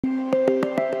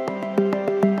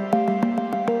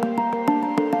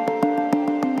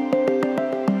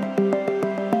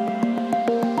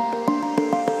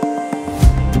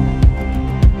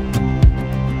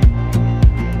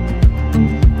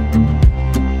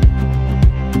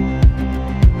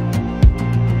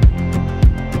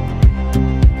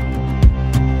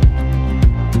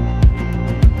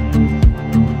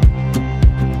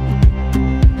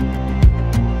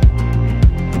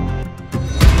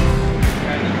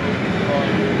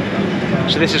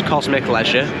So this is Cosmic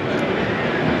Leisure,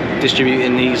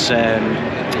 distributing these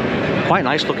quite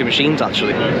nice looking machines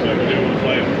actually.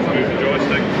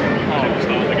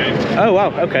 Oh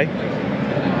wow, okay.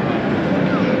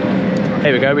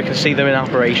 Here we go, we can see them in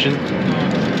operation.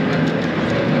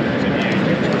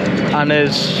 And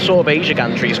as sort of Asia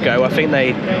gantries go, I think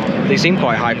they seem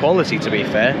quite high quality, to be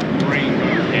fair.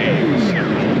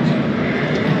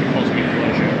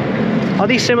 Are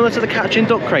these similar to the catching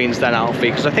duck cranes then, Alfie?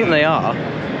 Because I think they are.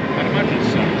 I'd imagine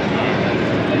so.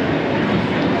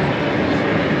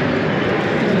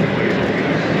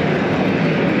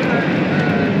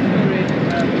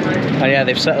 And yeah,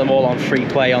 they've set them all on free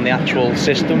play on the actual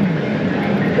system,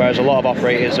 whereas a lot of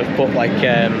operators have put like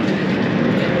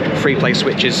free play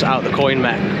switches out the coin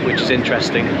mech, which is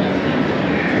interesting.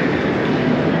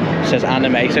 It says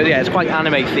anime, so yeah, it's quite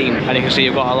anime themed, and you can see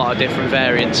you've got a lot of different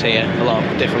variants here, a lot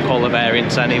of different colour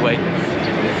variants anyway.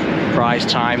 Prize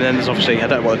time, and then there's obviously, I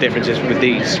don't know what the difference is with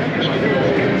these.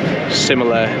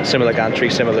 Similar gantry,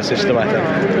 similar system, I think.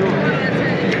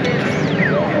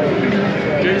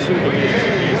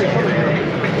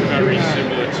 Very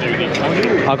similar to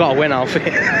the... I got a win, Alfie.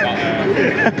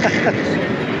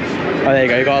 Oh, there you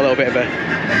go, you got a little bit of a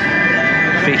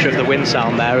feature of the wind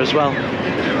sound there as well.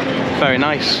 Very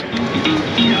nice.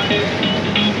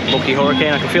 Lucky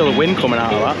Hurricane, I can feel the wind coming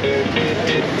out of that.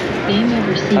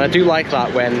 And I do like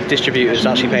that when distributors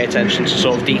actually pay attention to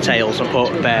sort of details and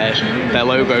put their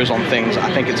logos on things.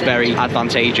 I think it's very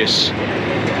advantageous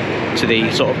to the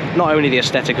sort of, not only the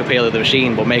aesthetic appeal of the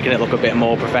machine, but making it look a bit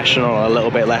more professional and a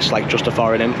little bit less like just a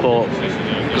foreign import.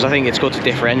 Because I think it's good to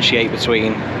differentiate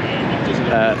between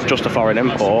just a foreign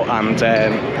import and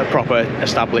a proper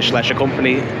established leisure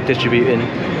company distributing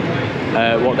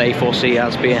what they foresee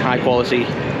as being high quality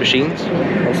machines.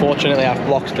 Unfortunately, I've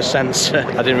blocked the sensor.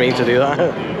 I didn't mean to do that.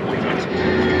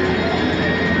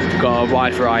 Got a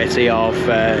wide variety of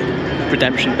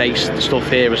redemption based stuff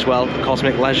here as well.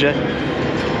 Cosmic Leisure,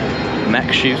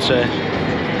 Mech Shooter,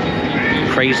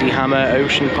 Crazy Hammer,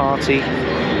 Ocean Party.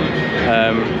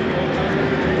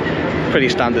 Pretty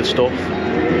standard stuff,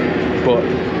 but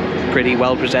pretty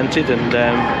well presented, and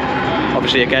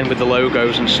obviously again with the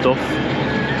logos and stuff.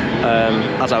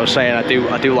 As I was saying, I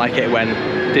do like it when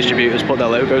distributors put their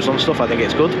logos on stuff. I think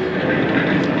it's good.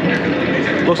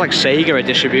 Looks like Sega are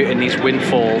distributing these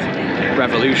Windfall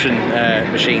Revolution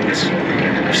machines.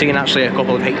 I've seen actually a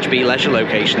couple of HB leisure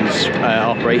locations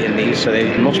operating these, so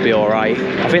they must be alright.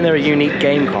 I think they're a unique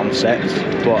game concept,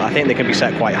 but I think they can be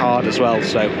set quite hard as well,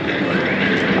 so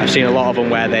I've seen a lot of them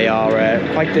where they are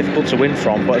quite difficult to win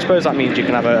from, but I suppose that means you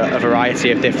can have a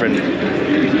variety of different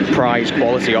prize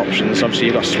quality options. Obviously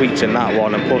you've got Sweets in that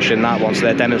one and Push in that one, so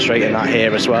they're demonstrating that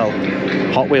here as well.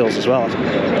 Hot Wheels as well.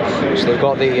 So they've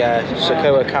got the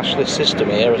Sequoia cashless system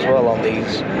here as well on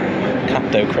these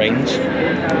Capdo cranes.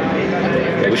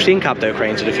 We've seen Capdo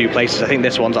cranes in a few places. I think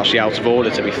this one's actually out of order,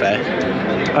 to be fair.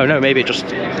 Oh no, maybe it just...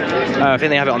 I think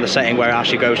they have it on the setting where it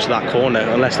actually goes to that corner,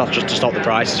 unless that's just to stop the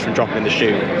prices from dropping in the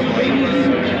chute.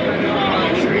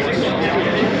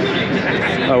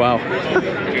 Oh wow.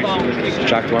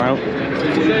 Jacked one out.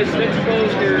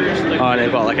 Oh, and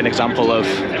they've got like an example of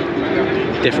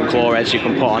different claw heads you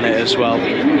can put on it as well.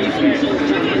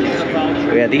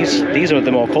 But yeah, these are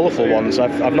the more colourful ones.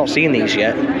 I've not seen these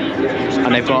yet.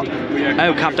 And they've got...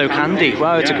 Oh, Capdo Candy.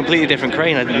 Wow, it's a completely different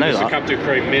crane. I didn't know that. It's a Capdo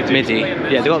crane MIDI.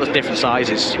 Yeah, they've got the different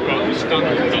sizes.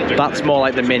 That's more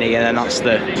like the mini, and then that's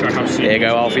the... There you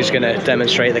go, Alfie's going to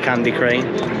demonstrate the Candy crane.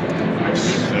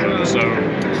 So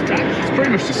it's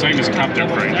pretty much the same as a Capdo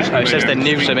crane. Oh, it says they're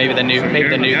new, so maybe they're new. Maybe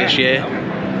they're new this year.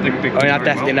 I mean, I've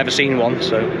definitely never seen one,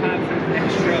 so.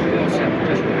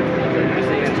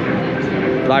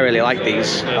 But I really like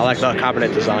these. I like that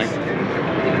cabinet design.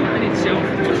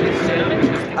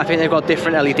 I think they've got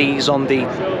different LEDs on the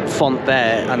font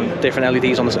there and different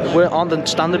LEDs on the... On the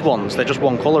standard ones, they're just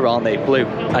one colour, aren't they? Blue.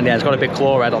 And yeah, it's got a big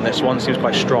claw head on this one. Seems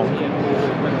quite strong.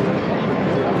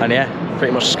 And yeah,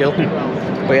 pretty much skill.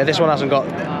 But yeah, this one hasn't got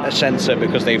a sensor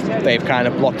because they've kind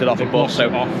of blocked it off in both, so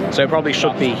it probably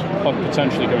should be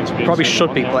potentially going to be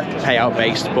payout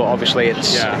based, but obviously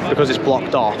it's because it's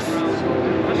blocked off.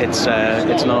 It's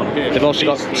not. They've also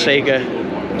got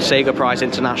Sega Prize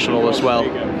International as well.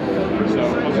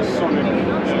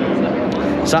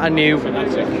 Is that a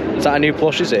new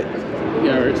plush? Is it?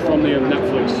 Yeah, it's from the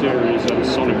Netflix series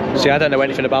Sonic. See, I don't know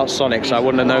anything about Sonic, so I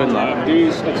wouldn't have known that.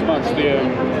 That's about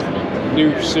the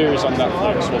new series on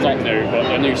Netflix. Well, not new, but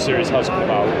a new series has come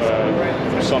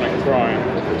out, Sonic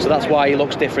Prime. So that's why he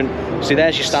looks different. See,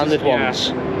 there's your standard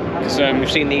ones. Because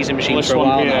we've seen these in machines for a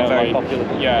while now, very popular.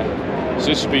 Yeah. So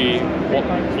this would be what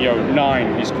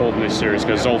 9 he's called in this series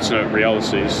because alternate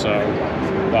realities. So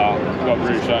that we've got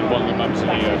Rouge and one of the members of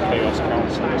the Chaos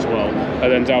Council as well.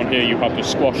 And then down here you have the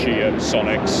squashy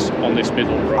Sonics on this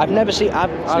middle row. I've never seen. I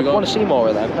want to see more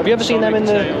of them. Have you ever seen them in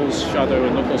the? Tails, Shadow,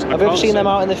 and Knuckles. Have you ever seen them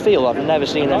out in the field? I've never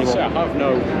seen anyone. I have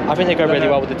no. I think they go really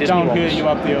well with the Disney down ones. Here you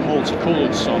have the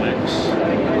multicoloured Sonics.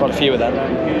 Got a few of them.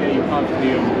 And then here you have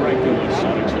the regular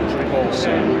Sonics, which we've all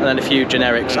seen. And then a few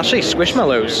generics. Actually,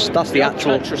 Squishmallows. That's the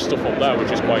actual. Tetris stuff up there,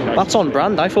 which is quite nice. That's on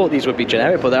brand. I thought these would be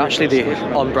generic, but they're actually the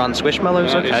on-brand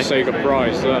Squishmallows. And Okay. it's Sega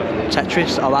prize there.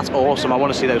 Tetris. Oh, that's awesome. I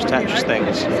want to see those Tetris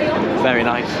things. Very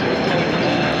nice.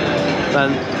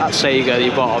 Then at Sega,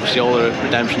 you've got obviously all the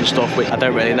Redemption stuff, which I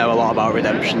don't really know a lot about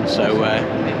Redemption. So,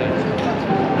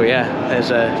 but yeah, there's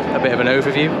a bit of an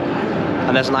overview.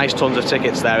 And there's nice tons of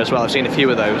tickets there as well. I've seen a few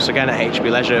of those. Again, at HB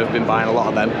Leisure, I've been buying a lot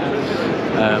of them.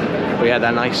 But yeah,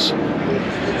 they're nice.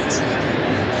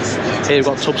 Here we've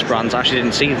got Tubbs brands. I actually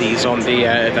didn't see these on the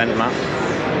event map,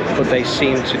 but they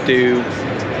seem to do.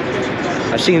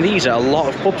 I've seen these at a lot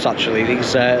of pubs actually. These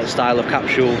style of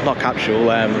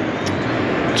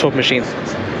tub machines.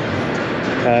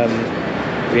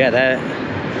 Yeah, they're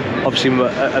obviously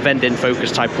a vending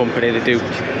focused type company. They do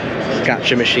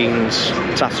gacha machines,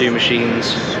 tattoo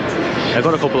machines. They've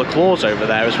got a couple of claws over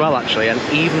there as well actually, and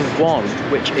even one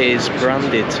which is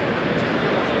branded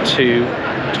to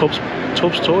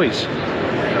Tubbs Toys.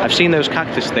 I've seen those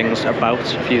cactus things about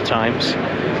a few times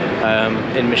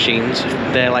in machines.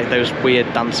 They're like those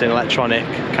weird dancing electronic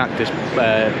cactus,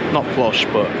 not plush,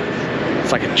 but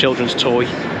it's like a children's toy.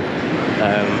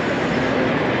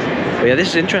 But yeah, this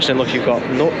is interesting. Look, you've got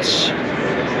nuts.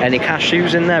 Any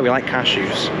cashews in there? We like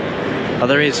cashews. Oh,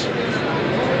 there is.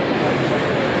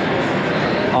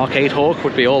 Arcade Hawk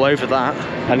would be all over that.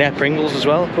 And yeah, Pringles as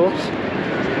well, of course.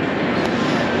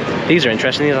 These are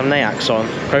interesting. These have Nayax on.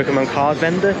 Pokemon card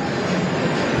vendor.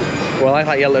 Well, I like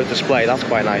that yellow display. That's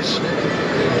quite nice.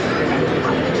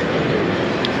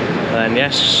 And then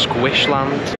yes,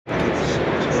 Squishland.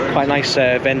 Quite nice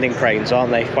vending cranes,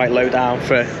 aren't they? Quite low down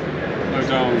for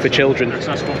children.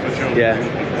 Accessible for children. Yeah.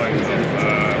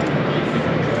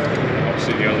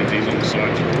 Obviously the LEDs on the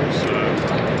side.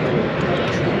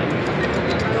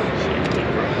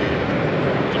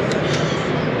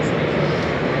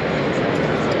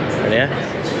 Yeah.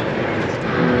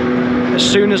 As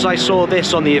soon as I saw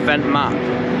this on the event map,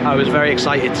 I was very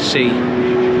excited to see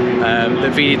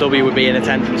that VDW would be in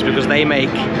attendance, because they make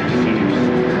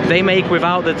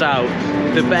without the doubt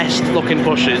the best looking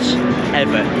pushers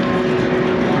ever.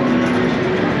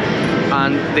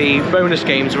 And the bonus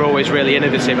games are always really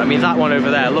innovative. I mean, that one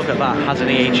over there, look at that, has an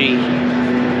EAG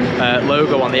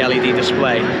logo on the LED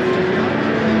display.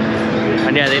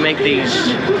 And yeah, they make these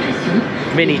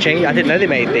mini changes. I didn't know they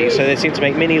made these, so they seem to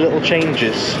make mini little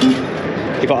changes.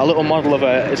 You've got a little model of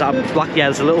a, is that a black? Yeah,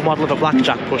 there's a little model of a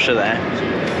blackjack pusher there.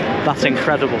 That's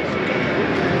incredible.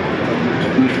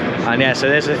 And yeah, so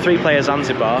there's a 3-player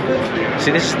Zanzibar.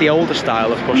 See, this is the older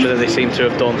style of pusher that they seem to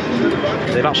have done.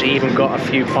 They've actually even got a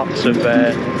few pots of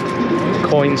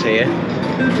coins here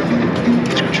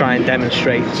to try and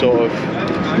demonstrate sort of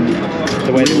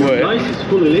the way they work.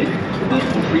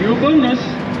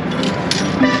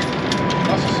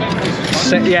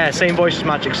 Yeah, same voice as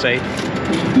Magic C.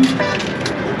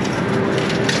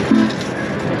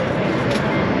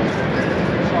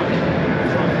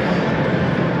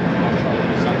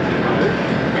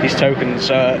 These tokens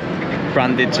are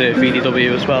branded to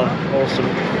VDW as well. Awesome.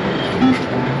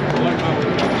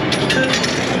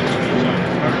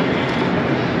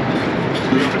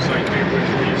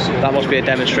 That must be a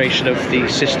demonstration of the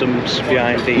systems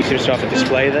behind the. Seems to have a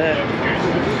display there.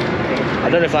 I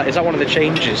don't know if that is that one of the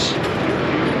changes.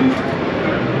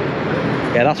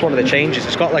 Yeah, that's one of the changes.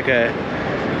 It's got like a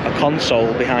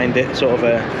console behind it, sort of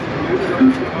a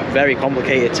very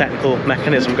complicated technical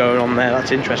mechanism going on there.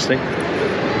 That's interesting.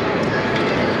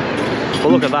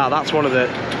 But look at that, that's one of the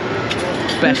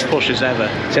best pushes ever.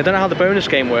 See, I don't know how the bonus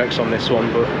game works on this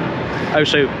one, but oh,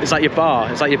 so is that your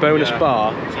bar? Is that your bonus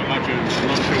bar? So imagine, I'm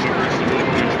not sure whether it's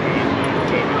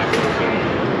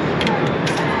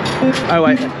the Oh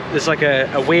wait, there's like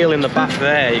a wheel in the back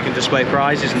there you can display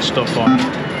prizes and stuff on.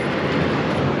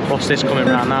 What's this coming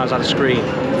around now? Is that a screen?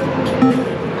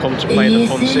 Come to play the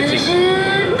Fun City.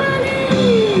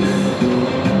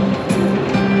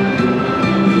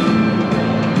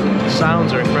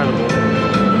 Sounds are incredible.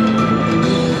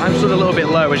 I'm stood a little bit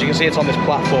low, as you can see it's on this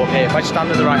platform here. If I stand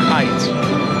at the right height.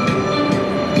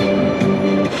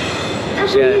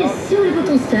 Yeah.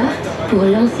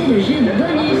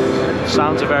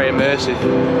 Sounds are very immersive.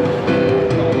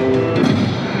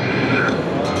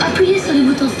 Appuyez sur le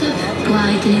bouton stop pour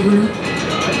arrêter les boulots.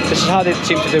 This is how they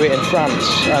seem to do it in France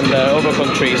and other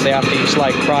countries. They have these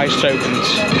like prize tokens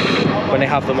when they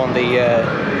have them on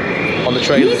the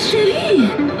trailers,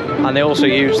 and they also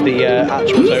use the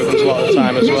actual tokens a lot of the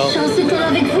time as well.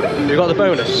 You got the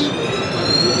bonus.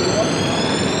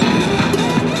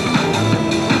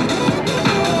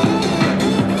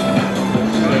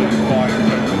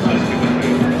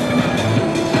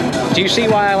 Do you see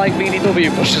why I like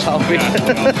VDW pushes, Alfie?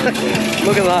 Yeah.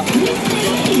 Look at that.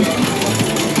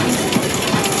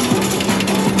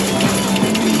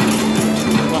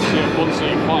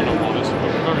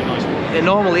 Very nice. It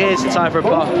normally is. It's time for a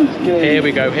bar. Here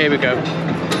we go. Here we go.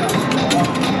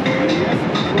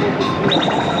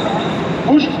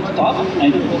 Push, stop,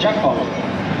 and jackpot.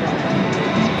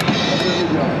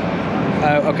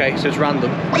 Oh, okay. So it's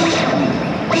random.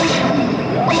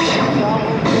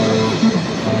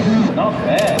 Not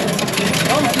bad.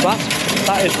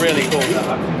 That is really cool.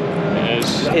 It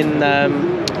is. In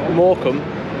Morecambe,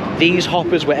 these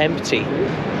hoppers were empty.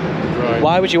 Right.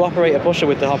 Why would you operate a pusher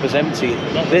with the hoppers empty?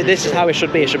 This is how it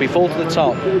should be. It should be full to the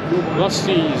top. That's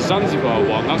the Zanzibar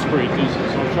one. That's pretty decent.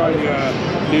 So I'll try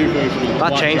the new version.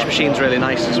 That change machine's really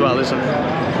nice as well, isn't it?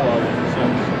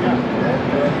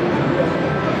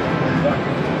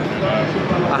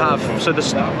 I have. So the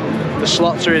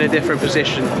slots are in a different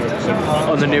position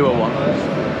on the newer one,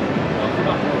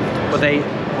 but the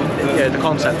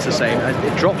concept's the same.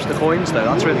 It drops the coins though.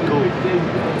 That's really cool.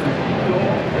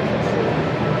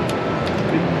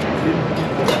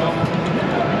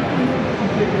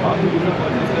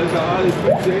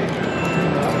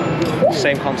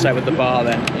 Same concept with the bar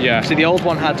then. Yeah. See, the old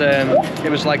one had it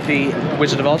was like the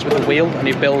Wizard of Oz with the wheel, and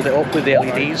you build it up with the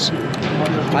LEDs.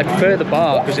 I prefer the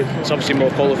bar because it's obviously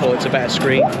more colourful. It's a better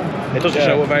screen. It doesn't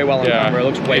show up very well on camera. It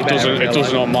looks way better. It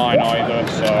doesn't on mine either.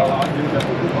 So.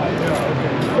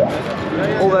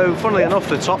 Although, funnily enough,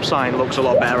 the top sign looks a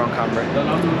lot better on camera.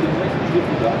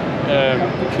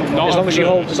 As long as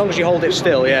you hold it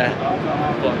still, yeah.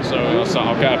 So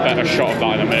I'll get a better shot of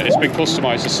that in a minute. It's been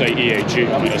customised to say EAG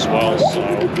as well, so.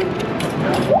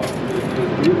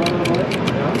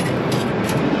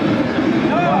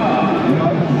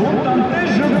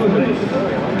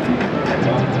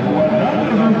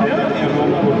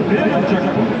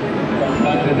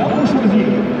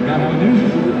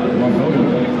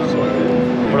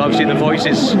 But obviously the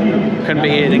voices can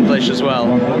be in English as well.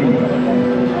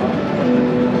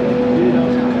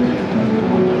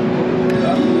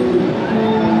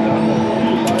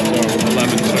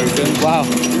 Wow.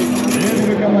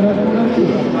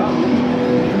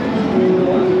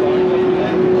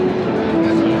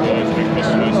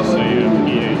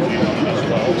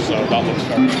 So that looks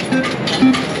very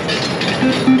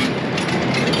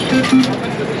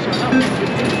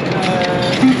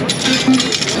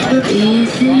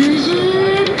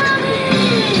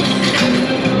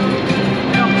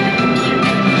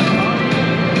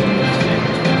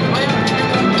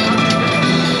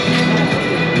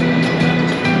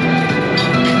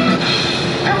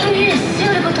Appuyez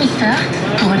sur le bouton Start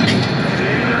pour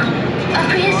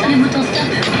appuyez sur le bouton Stop.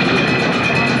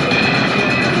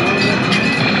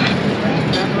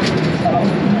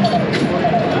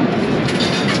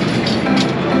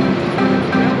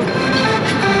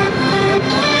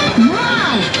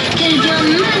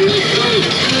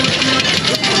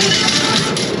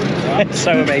 It's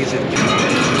so amazing.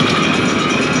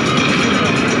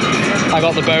 I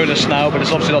got the bonus now, but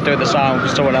it's obviously not doing the sound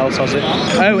because someone else has it.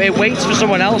 Oh, it waits for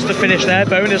someone else to finish their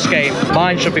bonus game.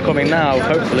 Mine should be coming now,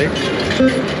 hopefully.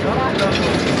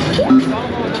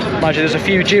 Mind you, there's a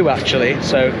few due actually,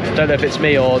 so I don't know if it's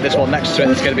me or this one next to it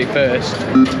that's going to be first.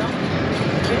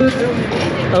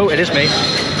 Oh, it is me.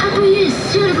 Appuyez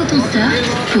sur le bouton Start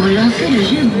pour lancer le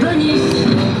jeu bonus.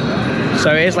 So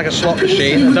it is like a slot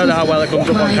machine. I don't know how well it comes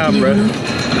up on camera.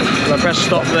 If I press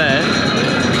stop there.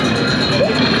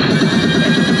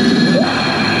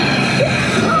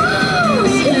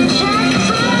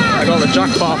 I got the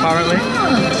jackpot apparently.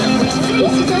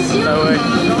 No way.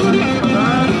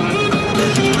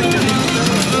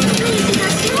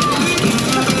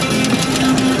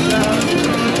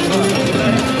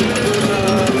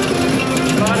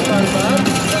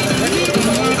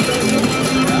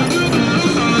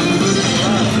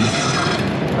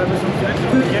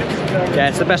 Yeah,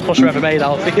 it's the best pusher ever made,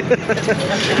 Alfie.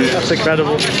 That's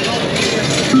incredible.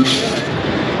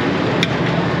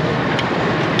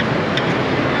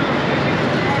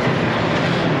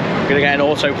 We're going to get an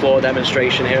auto claw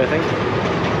demonstration here, I think.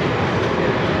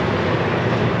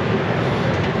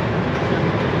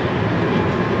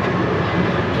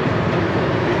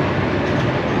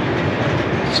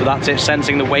 So that's it,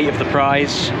 sensing the weight of the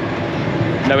prize.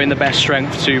 knowing the best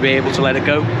strength to be able to let it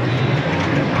go. Yes.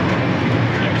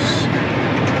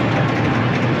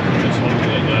 Just hold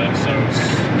it there, so it's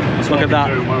Look at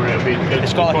that.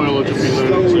 It's got coil just be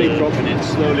slowly dropping it,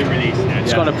 slowly releasing it.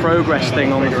 It's got a progress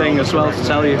thing on the thing as well to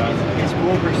tell you. It's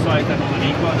more precise than on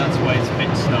an equal, and that's why it's a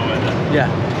bit slower. Yeah.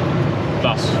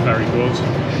 That's very good.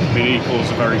 I mean, equals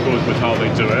are very good with how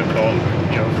they do it, but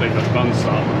you know, if they've advanced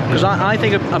that. Because I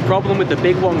think a problem with the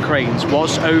big one cranes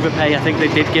was overpay. I think they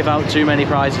did give out too many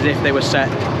prizes if they were set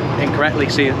incorrectly.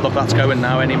 See, look, that's going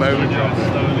now any moment.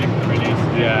 Slowly release.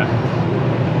 Yeah.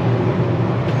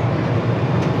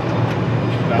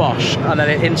 Bosh, and then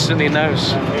it instantly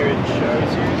knows. And here it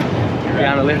shows you The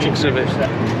analytics of it.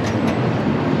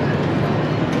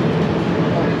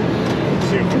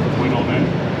 See if we can win on it.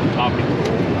 That'd be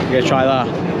cool. You're gonna try that.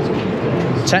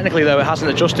 Technically though, it hasn't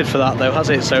adjusted for that though, has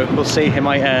it? So we'll see. It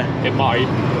might overpay.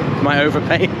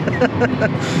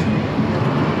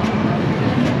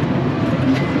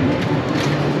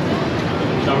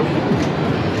 No.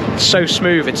 It's so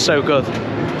smooth. It's so good.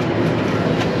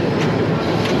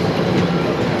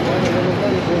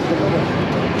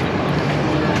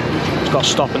 It's got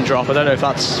stop and drop. I don't know if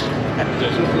that's.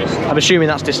 I'm assuming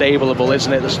that's disableable,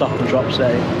 isn't it? The stop and drop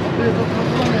setting.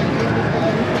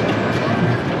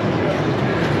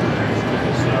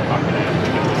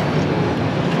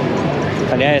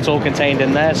 And yeah, it's all contained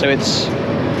in there, so it's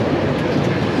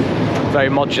very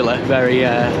modular, very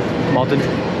modern.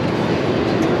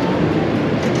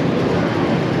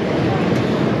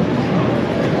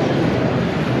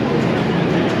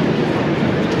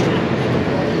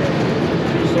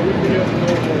 So we can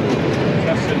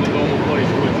test in the normal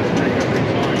place with this rig every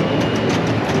time, or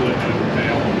will it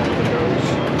fail on one of the goes?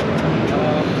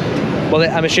 Well,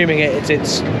 I'm assuming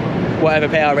it's whatever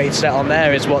payout rate set on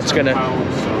there is what's going to. So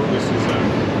this is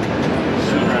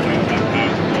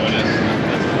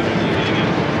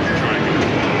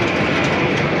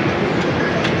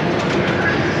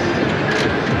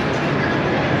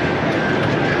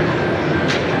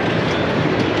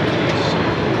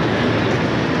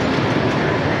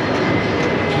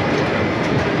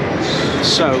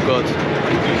so good.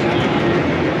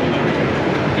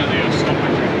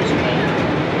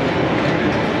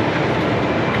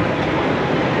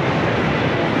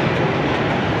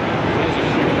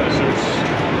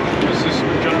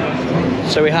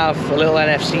 So we have a little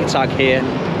NFC tag here,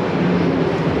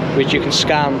 which you can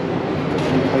scan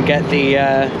and get the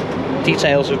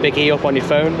details of Big E up on your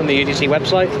phone on the UDC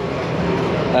website.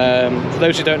 For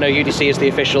those who don't know, UDC is the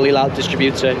official ELAT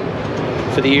distributor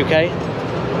for the UK.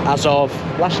 As of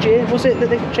last year, was it that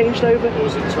they changed over? Or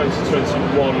was it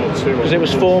 2021 or 2? Because it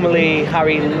was formerly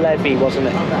Harry Levy, wasn't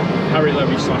it? Harry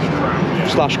Levy / Crown.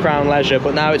 Yeah. / Crown Leisure,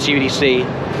 but now it's UDC.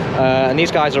 And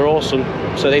these guys are awesome.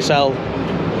 So they sell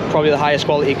probably the highest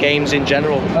quality games in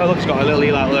general. Oh look, it's got a little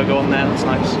ELAT logo on there, that's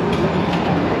nice.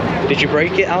 Did you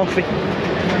break it, Alfie?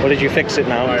 Or did you fix it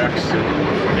now? By accident.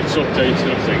 It's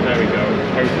updated, I think. There we go.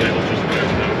 Hopefully it'll just work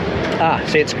now. Ah,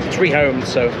 see, it's rehomed,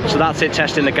 so that's it,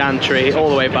 testing the gantry all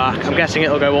the way back. I'm guessing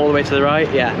it'll go all the way to the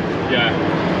right, yeah. Yeah.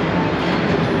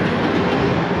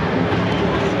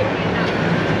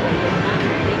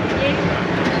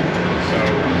 So,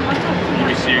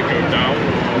 you see it go down,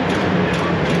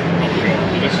 not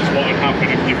sure. This is what would happen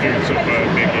if you boot up a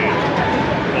Big E,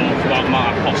 or for that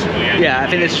matter, possibly any. Yeah, I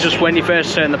think this is just when you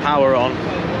first turn the power on.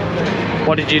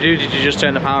 What did you do? Did you just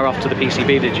turn the power off to the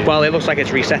PCB, did you? Well, it looks like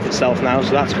it's reset itself now, so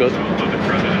that's good.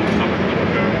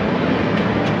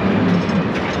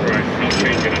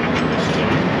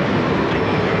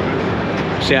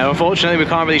 So yeah, unfortunately we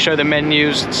can't really show the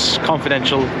menus, it's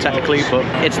confidential technically, but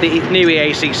it's the new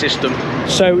EAC system.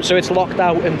 So it's locked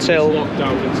out until... It's locked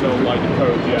out until like the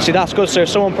code, yeah. See, that's good, so if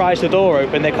someone pries the door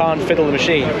open, they can't fiddle the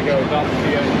machine. There we go, that's the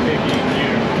Big E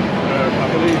new. I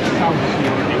believe Counts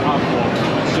already have one.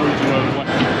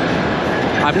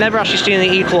 I've never actually seen the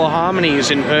E-Claw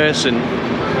Harmonies in person,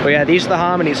 but yeah, these are the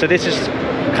Harmonies. So this is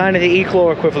kind of the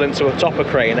E-Claw equivalent to a topper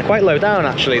crane. They're quite low down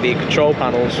actually, the control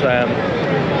panels,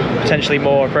 potentially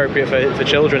more appropriate for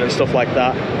children and stuff like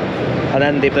that. And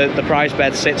then the prize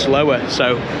bed sits lower,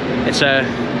 so it's a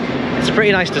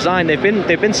pretty nice design. They've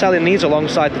been selling these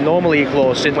alongside the normal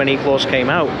E-Claws since when E-Claws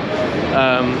came out.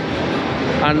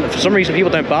 And for some reason people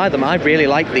don't buy them. I really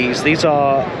like these. These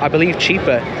are, I believe,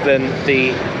 cheaper than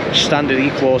the standard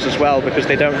E-Claws as well, because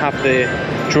they don't have the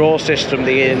draw system.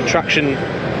 The traction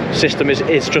system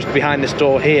is just behind this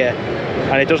door here,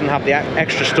 and it doesn't have the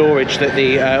extra storage that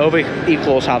the other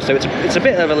E-Claws have. So it's a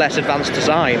bit of a less advanced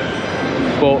design,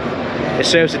 but it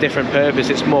serves a different purpose.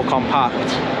 It's more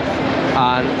compact.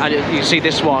 And you can see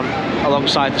this one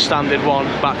alongside the standard one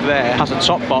back there has a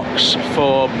top box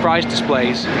for prize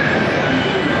displays.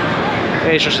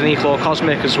 Here's just an E-Claw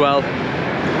Cosmic as well,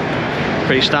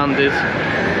 pretty standard.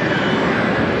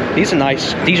 These are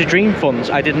nice. These are Dream Funds.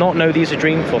 I did not know these are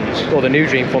Dream Funds, or the new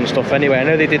Dream Fund stuff anyway. I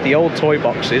know they did the old toy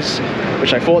boxes,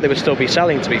 which I thought they would still be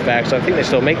selling, to be fair, because I think they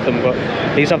still make them, but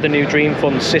these have the new Dream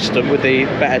Fund system with the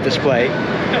better display.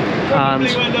 And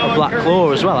a black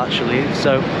claw as well, actually,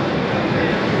 so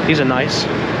these are nice.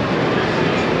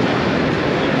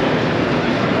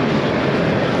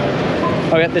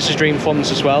 Oh yeah, this is Dream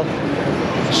Funds as well.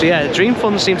 So yeah, Dream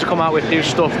Funds seem to come out with new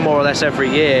stuff more or less every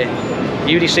year.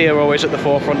 UDC are always at the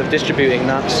forefront of distributing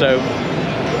that, so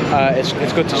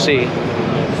it's good to see.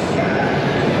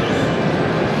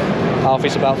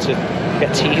 Alfie's about to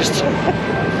get teased.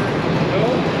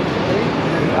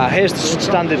 Here's the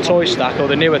standard toy stack, or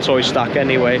the newer toy stack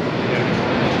anyway.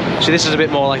 So this is a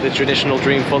bit more like the traditional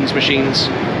Dream Funds machines.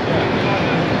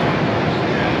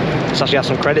 This actually has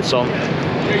some credits on.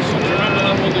 Jason, do you remember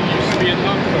that one that used to be in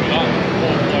Namco?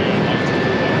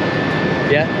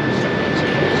 Yeah.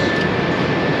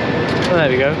 Oh, there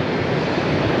we go.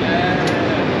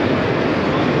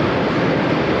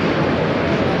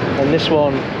 And this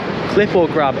one, clip or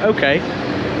grab. Okay.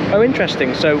 Oh,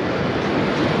 interesting. So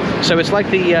it's like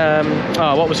the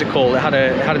oh, what was it called? It had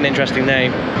an interesting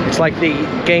name. It's like the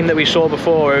game that we saw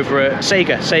before over at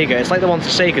Sega. It's like the ones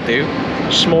that Sega do,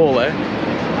 smaller,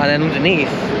 and then underneath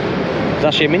there's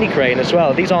actually a mini crane as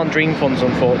well. These aren't Dream Funds,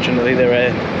 unfortunately.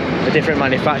 They're a different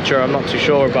manufacturer. I'm not too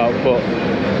sure about, but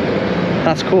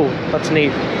that's cool. That's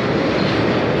neat.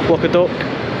 Block a duck,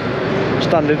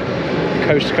 standard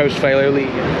coast to coast fail-only.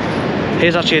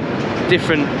 Here's actually a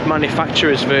different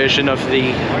manufacturer's version of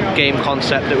the game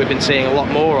concept that we've been seeing a lot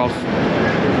more of.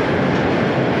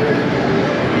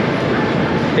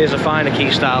 Here's a finer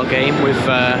key style game with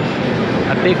a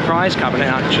big prize cabinet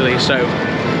actually, so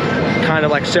kind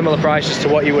of like similar prices to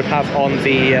what you would have on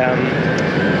the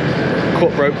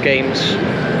cut rope games,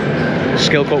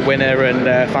 skill cut winner and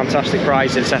fantastic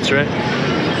prize, etc.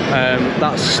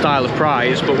 That's style of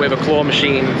prize, but with a claw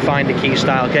machine finder key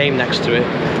style game next to it.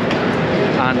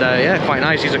 And yeah, quite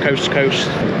nice. These are coast to coast.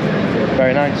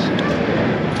 Very nice.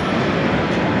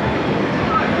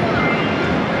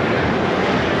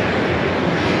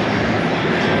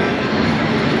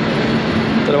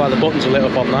 Don't know why the buttons are lit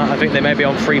up on that. I think they may be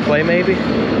on free play, maybe.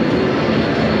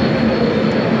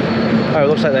 Oh, it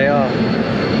looks like they are.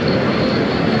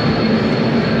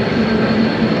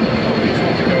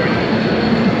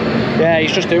 Yeah,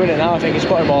 he's just doing it now. I think he's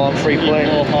put them all on free play.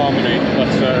 More harmony.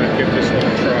 Let's give this one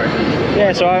a try.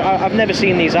 Yeah, so I've never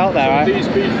seen these out there. So these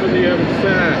be for the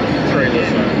fair trailers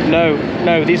then?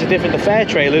 No, these are different. The fair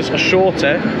trailers are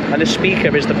shorter, and the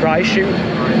speaker is the prize chute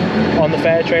on the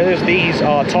fair trailers. These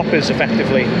are toppers,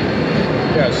 effectively.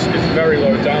 Yes, it's very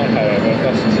low down, however.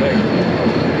 That's the thing.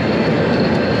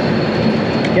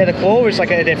 Yeah, the claw is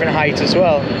like at a different height as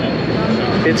well.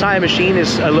 The entire machine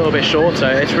is a little bit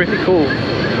shorter. It's really cool.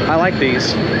 I like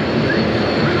these.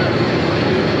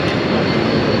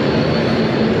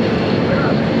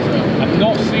 I've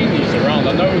not seen these around.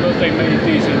 I know that they made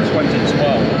these in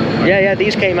 2012. Yeah,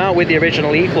 these came out with the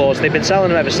original E-Claws. They've been selling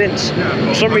them ever since.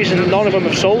 For some reason, none of them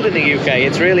have sold in the UK.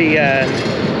 It's really,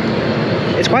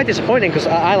 it's quite disappointing because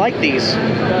I like these.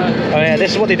 Oh yeah,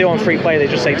 this is what they do on free play. They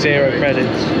just take 0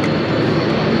 credits.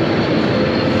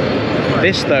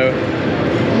 This though,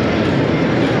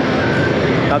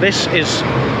 now this is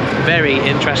very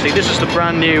interesting. This is the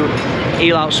brand new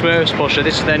Eel-Out Smurfs pusher.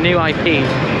 This is their new IP.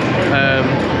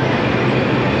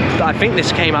 I think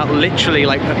this came out literally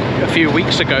like a few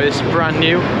weeks ago. This is brand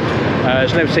new.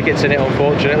 There's no tickets in it,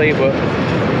 unfortunately, but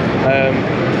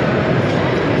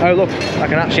oh look, I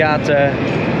can actually add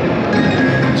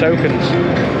tokens.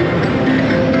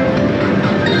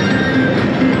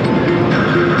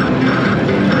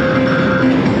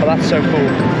 Oh, that's so cool.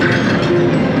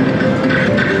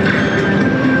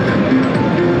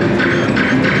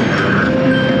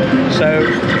 So,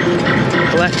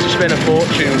 collect to spin a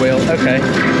fortune wheel, okay.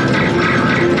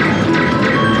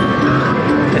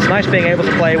 It's nice being able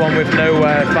to play one with no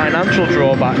financial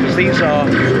drawback, because these are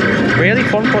really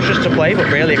fun pushers to play,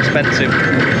 but really expensive.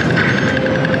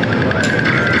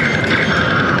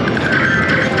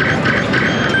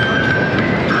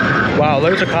 Wow,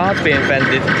 loads of cards being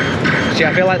vended. See,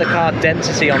 I feel like the card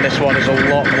density on this one is a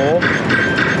lot more.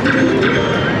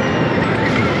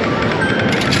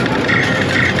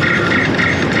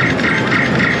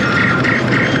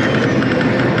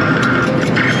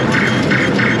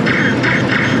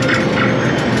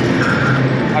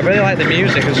 I really like the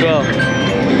music as well.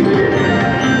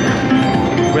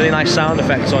 Really nice sound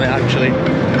effects on it actually.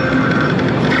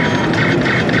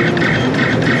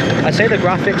 I'd say the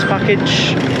graphics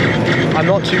package I'm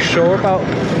not too sure about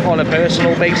on a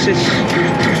personal basis,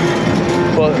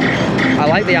 but I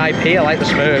like the IP, I like the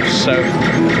Smurfs, so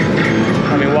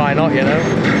I mean, why not, you know?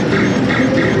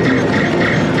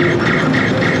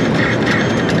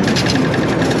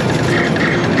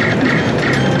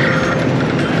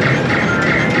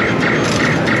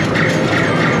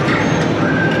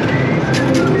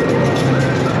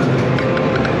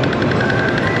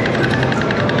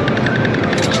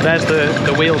 There's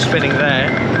the wheel spinning there.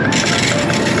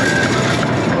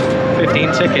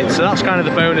 15 tickets, so that's kind of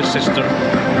the bonus system.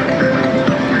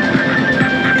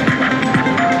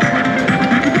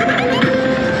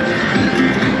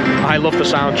 I love the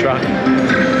soundtrack.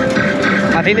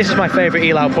 I think this is my favourite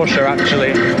ELAU pusher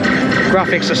actually,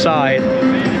 graphics aside.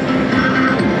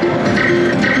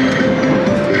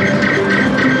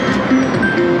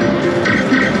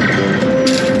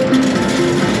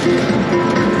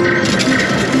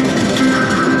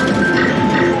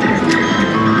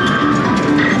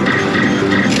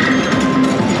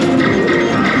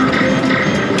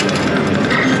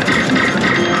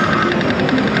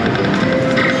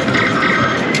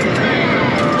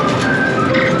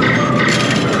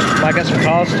 Might get some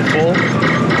cars to fall.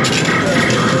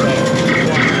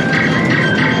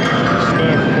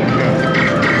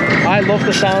 I love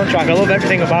the soundtrack, I love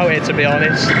everything about it, to be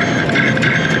honest.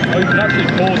 Oh, you can actually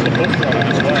pause the pusher on it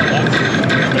as well.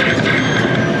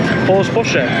 That's Pause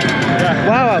pusher? yeah.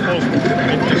 Wow.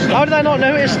 How did I not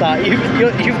notice that?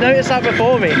 You've noticed that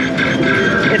before me.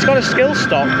 It's got a skill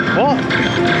stop. What?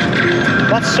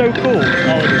 That's so cool. Oh,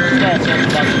 it starts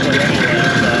automatically anyway,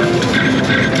 so...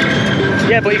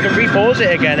 Yeah, but you can re-pause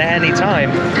it again at any time.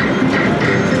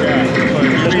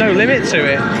 Yeah. There's no limit to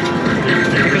it.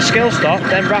 You can skill stop,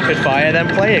 then rapid fire, then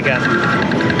play again.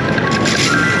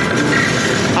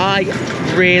 I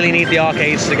really need the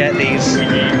arcades to get these.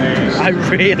 I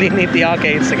really need the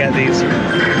arcades to get these.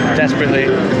 Desperately.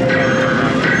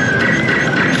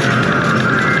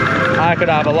 I could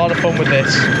have a lot of fun with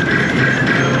this.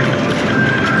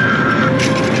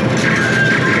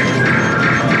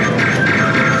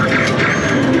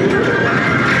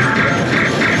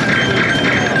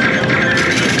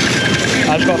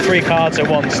 I just got 3 cards at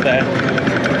once there.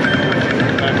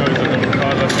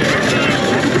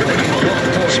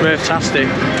 Smurf-tastic.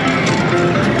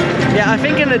 Yeah, I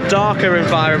think in a darker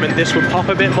environment this would pop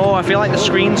a bit more. I feel like the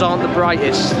screens aren't the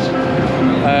brightest.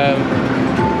 There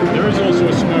is also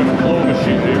a Smurf claw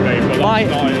machine being made, but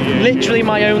that's not in EAG. Literally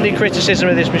my only criticism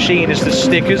of this machine is the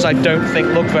stickers. I don't think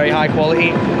look very high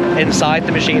quality inside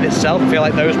the machine itself. I feel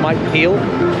like those might peel.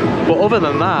 But other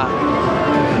than that,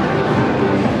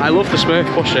 I love the Smurf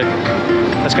pusher.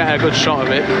 Let's get a good shot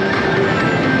of it.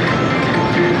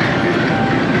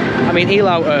 I mean,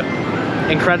 ELAU are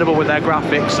incredible with their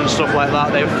graphics and stuff like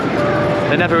that.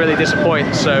 They never really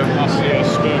disappoint. So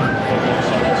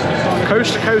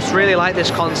Coast to Coast really like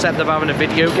this concept of having a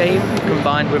video game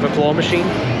combined with a claw machine.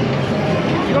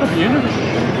 You got a unit.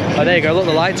 Oh, there you go. Look,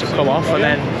 the lights have come off, and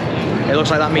then it looks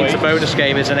like that means the bonus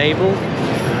game is enabled.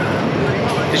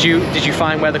 Did you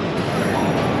find where the...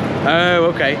 Oh,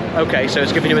 okay. Okay, so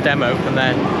it's giving you a demo, and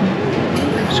then...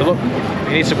 So look,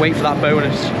 you need to wait for that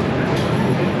bonus.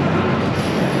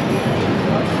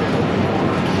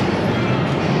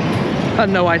 I had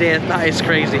no idea. That is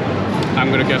crazy. I'm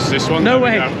gonna guess this one. No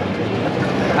way.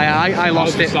 I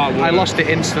lost it. I lost it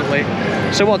instantly.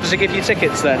 So what, does it give you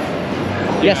tickets then?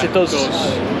 Yeah, yes, it does.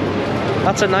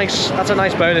 That's a nice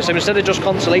bonus. So instead of just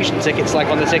consolation tickets like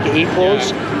on the ticket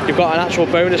equals, you've got an actual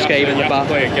bonus game in the back.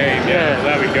 Play a game. Yeah,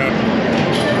 there we go.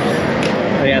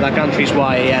 Oh, yeah, that gantry's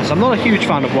YAS. I'm not a huge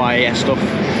fan of YAS stuff.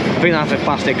 I think that's a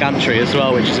plastic gantry as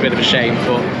well, which is a bit of a shame.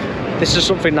 But this is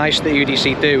something nice that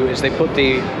UDC do, is they put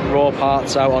the raw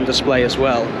parts out on display as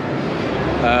well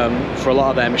for a lot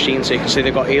of their machines. So you can see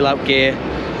they've got ELAU gear.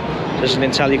 There's an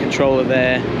Intelli controller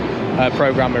there,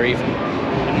 programmer even.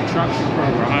 An traction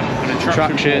programmer, an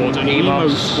traction board, an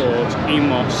EMOS.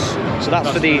 EMOS. So that's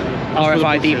for the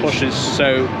RFID pushers.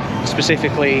 So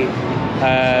specifically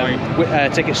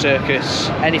Ticket Circus,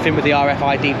 anything with the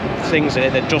RFID things in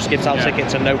it that just gives out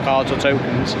tickets and no cards or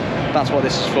tokens. That's what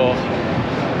this is for.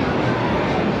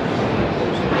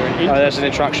 Oh, there's an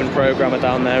interaction programmer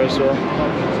down there as well. I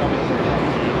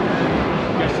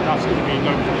guess that's going to be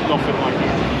nothing like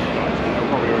that.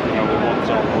 Probably already know what ones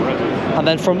are already. And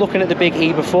then from looking at the big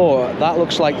E before, that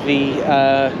looks like the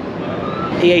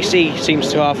EAC seems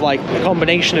to have like a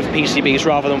combination of PCBs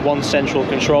rather than one central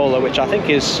controller, which I think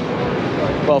is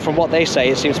well, from what they say,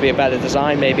 it seems to be a better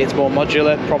design. Maybe it's more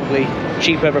modular, probably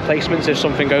cheaper replacements if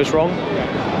something goes wrong.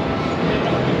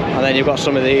 And then you've got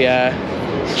some of the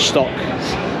stock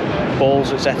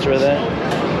balls, etc. there.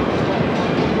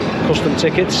 Custom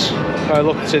tickets. Oh,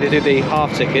 look, so they do the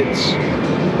half tickets,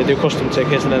 they do custom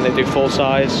tickets, and then they do full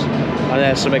size. And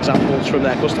there's some examples from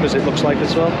their customers, it looks like,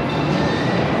 as well.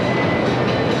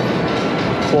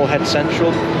 Forehead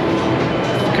Central.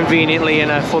 Conveniently in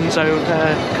a fun zone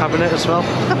cabinet as well.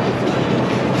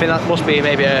 I think that must be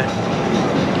maybe a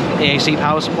EAC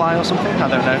power supply or something, I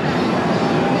don't know.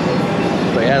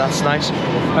 But yeah, that's nice.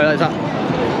 Oh,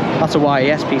 that's a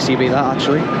YES PCB, that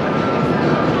actually.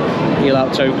 Heal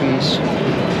out tokens.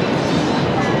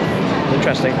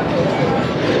 Interesting.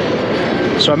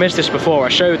 So I missed this before. I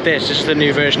showed this. This is the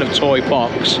new version of Toy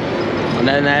Box. And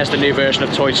then there's the new version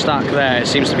of Toy Stack there. It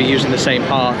seems to be using the same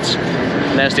parts.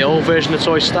 And there's the old version of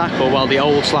Toy Stack, or well, the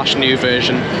old / new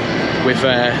version with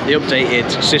the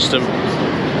updated system.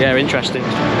 Yeah, interesting.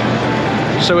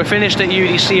 So we're finished at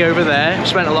UDC over there.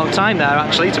 Spent a long time there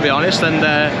actually, to be honest, and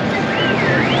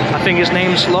I think his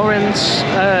name's Lawrence.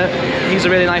 He's a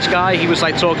really nice guy. He was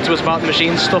like talking to us about the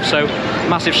machine stuff, so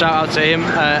massive shout out to him,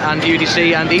 and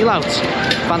UDC and Elout.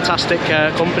 Fantastic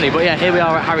company. But yeah, here we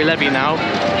are at Harry Levy now,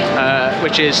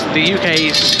 which is the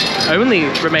UK's only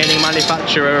remaining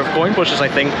manufacturer of coin pushers, I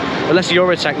think, unless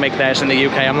Eurotech make theirs in the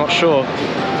UK, I'm not sure.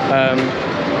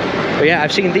 But yeah,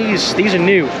 I've seen these are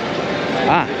new.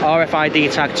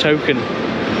 RFID tag token.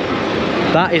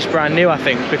 That is brand new, I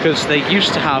think, because they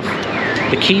used to have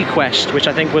the key quest, which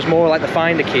I think was more like the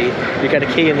finder key. You get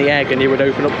a key in the egg and you would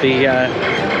open up the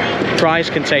prize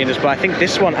containers, but I think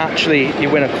this one actually, you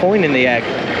win a coin in the egg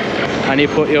and you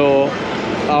put your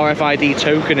RFID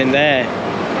token in there.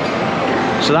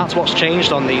 So that's what's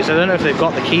changed on these. I don't know if they've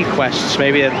got the key quests,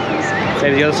 maybe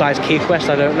the other side's key quest,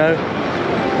 I don't know.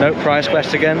 Nope, prize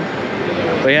quest again.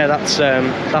 But yeah, that's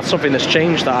something that's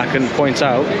changed that I can point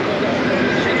out.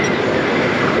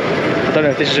 I don't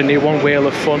know if this is a new one, Wheel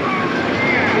of Fun.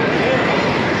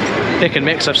 Pick and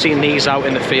mix, I've seen these out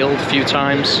in the field a few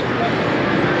times.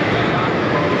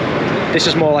 This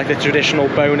is more like the traditional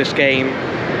bonus game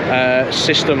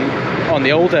system on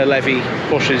the older Levy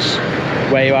pushes,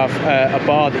 where you have a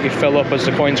bar that you fill up as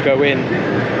the coins go in,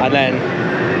 and then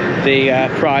the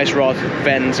prize rod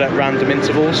vends at random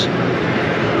intervals.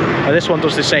 And this one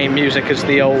does the same music as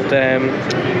the old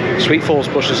Sweet Falls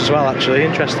pushes as well, actually.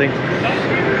 Interesting.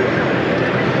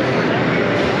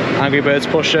 Angry Birds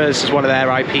pusher, this is one of their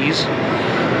IPs.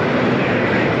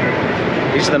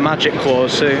 These are the Magic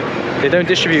Claws, so they don't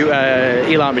distribute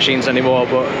Elout machines anymore,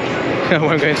 but I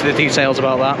won't go into the details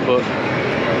about that. But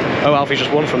oh, Alfie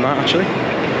just won from that, actually.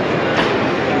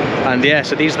 And yeah,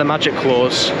 so these are the Magic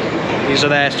Claws. These are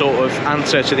their sort of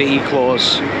answer to the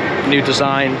E-Claws new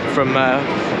design from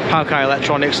Hawkeye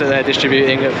Electronics that they're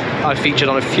distributing. I've featured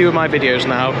on a few of my videos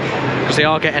now because they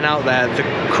are getting out there. The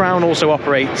Crown also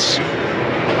operates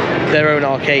their own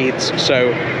arcades,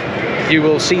 so you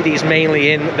will see these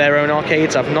mainly in their own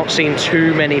arcades. I've not seen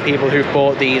too many people who've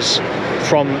bought these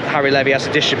from Harry Levy as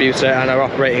a distributor and are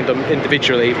operating them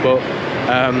individually, but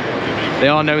they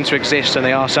are known to exist and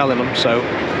they are selling them, so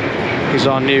these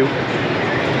are new.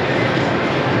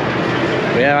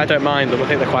 But yeah, I don't mind them. I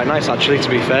think they're quite nice, actually, to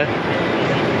be fair.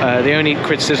 The only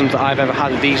criticisms that I've ever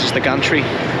had of these is the gantry.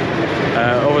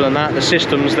 Other than that, the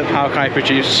systems that Hawkeye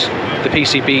produce, the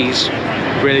PCBs,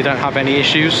 really don't have any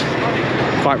issues.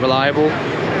 Quite reliable.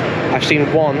 I've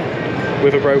seen one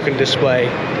with a broken display,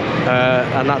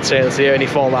 and that's it. It's the only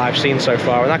fault that I've seen so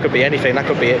far, and that could be anything. That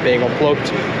could be it being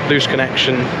unplugged, loose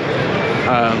connection.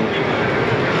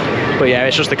 But yeah,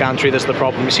 it's just the gantry that's the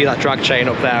problem. You see that drag chain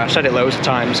up there. I've said it loads of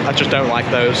times. I just don't like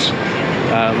those.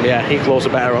 Yeah, E-Claws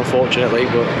are better, unfortunately,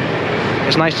 but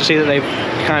it's nice to see that they've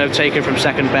kind of taken from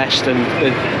second best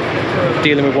and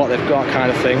dealing with what they've got,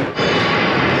 kind of thing.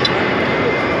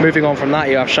 Moving on from that,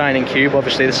 you have Shining Cube.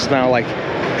 Obviously, this is now like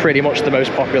pretty much the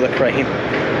most popular crane,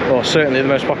 or certainly the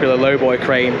most popular lowboy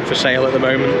crane for sale at the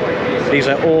moment. These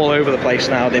are all over the place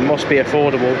now. They must be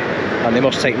affordable and they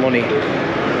must take money.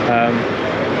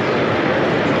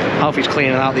 Alfie's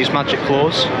cleaning out these Magic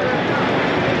Claws.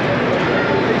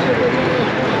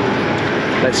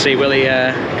 Let's see, will he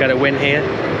get a win here?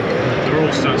 They're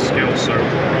all stat skill, so if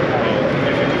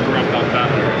you can grab that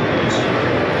banner.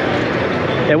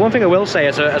 Yeah, one thing I will say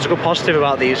as a good positive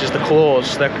about these is the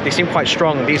claws. They seem quite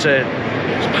strong. These are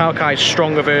Hawkeye's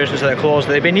stronger versions of their claws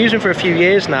that they've been using for a few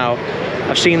years now.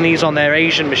 I've seen these on their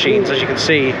Asian machines, as you can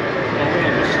see.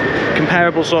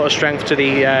 Comparable sort of strength to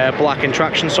the black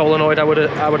Intraction solenoid, I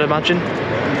would imagine.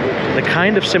 They're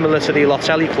kind of similar to the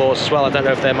Lotelli claws as well. I don't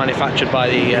know if they're manufactured by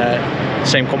the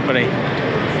same company.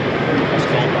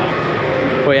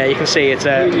 But yeah, you can see it's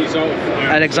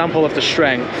an example of the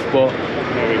strength, but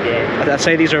I'd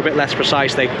say these are a bit less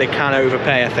precise. They can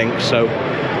overpay, I think, so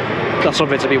that's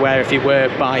something to be aware if you were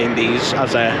buying these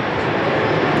as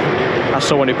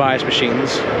someone who buys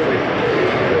machines,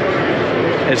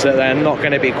 is that they're not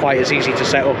going to be quite as easy to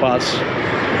set up as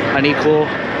an E-Claw.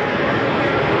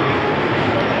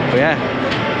 But yeah,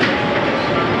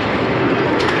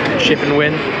 ship and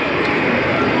win.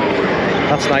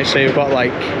 That's nice. So you've got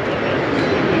like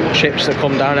chips that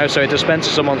come down. Oh, so it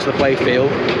dispenses them onto the play field.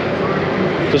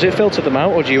 Does it filter them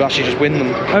out, or do you actually just win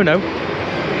them? Oh no,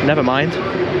 never mind.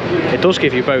 It does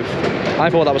give you both. I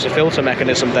thought that was a filter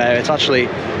mechanism there. It's actually,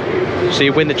 so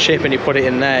you win the chip and you put it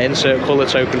in there, insert colour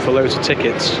token for loads of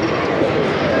tickets.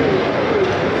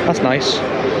 That's nice.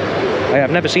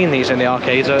 I've never seen these in the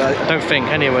arcades, I don't think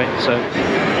anyway, so.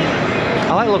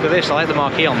 I like the look of this, I like the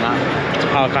marquee on that. It's a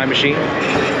PowerKai machine.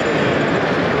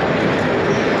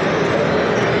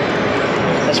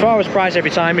 As far as price every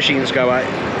time machines go,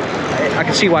 I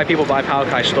can see why people buy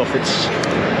PowerKai stuff. It's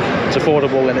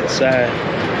affordable and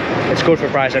it's good for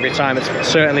price every time. It's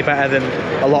certainly better than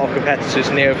a lot of competitors,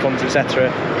 Neofunds, etc.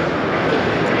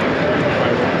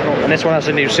 And this one has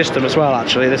a new system as well,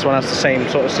 actually. This one has the same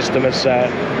sort of system as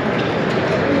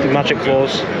the Magic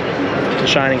Claws, the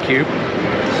Shining Cube.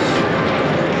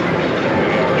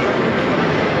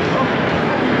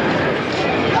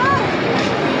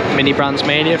 Mini Brands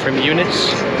Mania from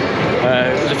Eunice.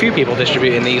 There's a few people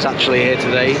distributing these actually here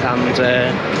today, and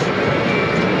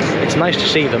it's nice to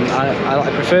see them. I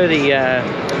prefer the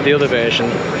other version.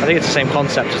 I think it's the same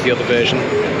concept as the other version,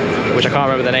 which I can't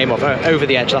remember the name of. Over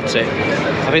the Edge, that's it.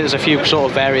 I think there's a few sort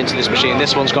of variants of this machine.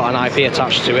 This one's got an IP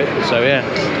attached to it, so yeah,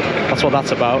 that's what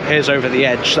that's about. Here's Over the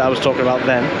Edge that I was talking about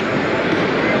then.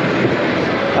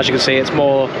 As you can see, it's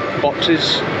more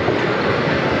boxes.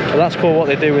 But that's cool what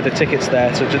they do with the tickets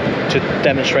there to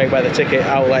demonstrate where the ticket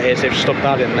outlet is. They've stuck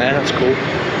that in there, that's cool.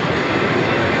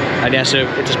 And yeah, so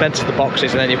it dispenses the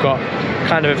boxes, and then you've got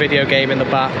kind of a video game in the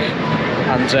back,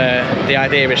 and the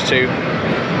idea is to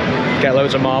get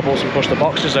loads of marbles and push the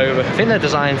boxes over. I think they're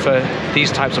designed for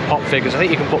these types of pop figures. I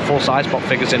think you can put full-size pop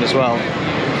figures in as well.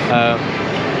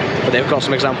 But they've got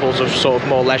some examples of sort of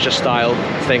more leisure style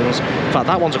things. In fact,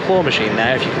 that one's a claw machine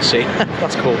there, if you can see.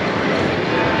 That's cool.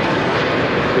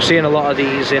 We're seeing a lot of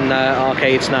these in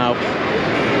arcades now.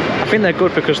 I think they're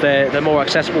good because they're more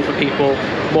accessible for people.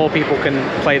 More people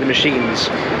can play the machines.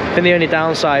 I think the only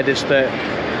downside is that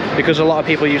because a lot of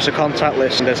people use the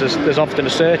contactless, there's often a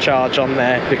surcharge on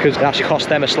there because it actually costs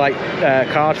them a slight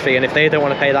card fee, and if they don't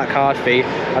want to pay that card fee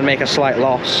and make a slight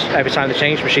loss every time the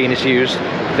change machine is used,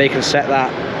 they can set that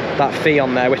fee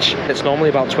on there, which it's normally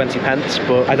about 20 pence,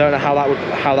 but I don't know how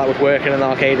that would work in an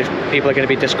arcade if people are going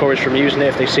to be discouraged from using it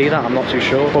if they see that. I'm not too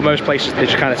sure. But most places they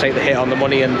just kind of take the hit on the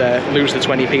money and lose the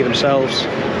 20p themselves.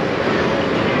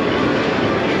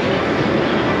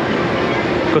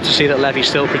 Good to see that Levy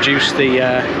still produced the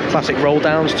classic roll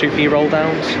downs, 2p roll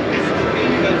downs.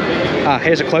 Ah,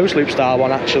 here's a closed loop style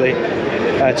one actually,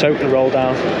 token roll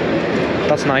down.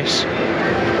 That's nice.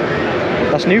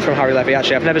 That's new from Harry Levy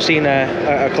actually. I've never seen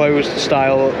a closed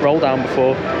style roll down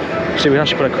before. So we can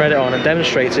actually put a credit on and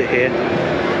demonstrate it here. I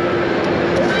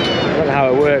don't know how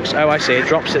it works. Oh, I see, it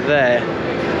drops it there.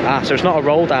 Ah, so it's not a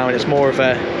roll down, it's more of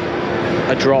a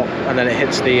drop, and then it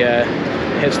hits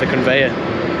the conveyor.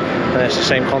 And it's the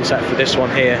same concept for this one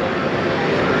here.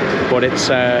 But it's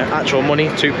actual money,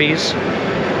 2p's.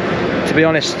 To be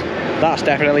honest, that's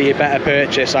definitely a better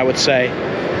purchase, I would say.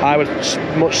 I would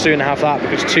much sooner have that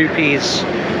because 2p's,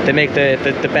 they make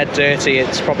the bed dirty.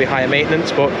 It's probably higher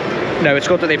maintenance, but no, it's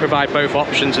good that they provide both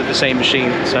options of the same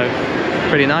machine, so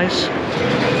pretty nice.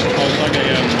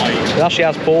 It actually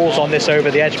has balls on this Over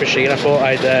the Edge machine. I thought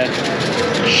I'd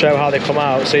show how they come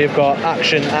out. So you've got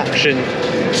action, action,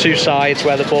 two sides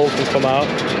where the ball can come out.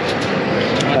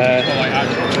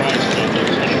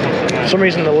 For some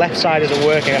reason the left side isn't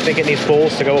working. I think it needs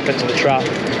balls to go up into the trap.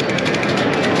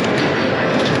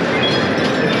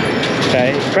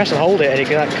 Okay, press and hold it and you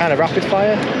can kind of rapid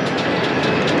fire.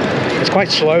 It's quite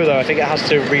slow though, I think it has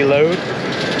to reload.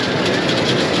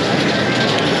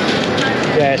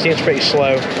 Yeah, it seems pretty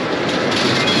slow.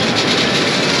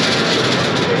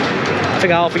 I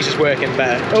think Alfie's is working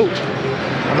better. Oh,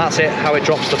 and that's it, how it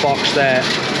drops the box there.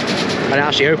 And it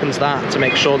actually opens that to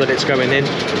make sure that it's going in,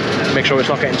 to make sure it's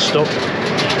not getting stuck.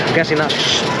 I'm guessing that's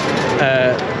just,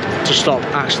 to stop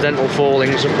accidental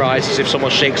fallings of prizes if someone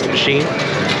shakes the machine.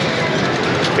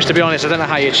 Which, to be honest, I don't know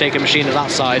how you'd shake a machine of that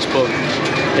size, but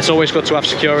it's always good to have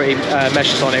security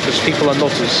measures on it because people are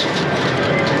nutters.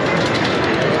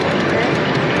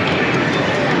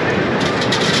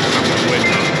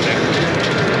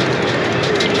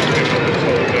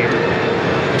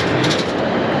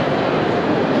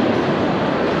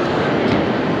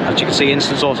 obviously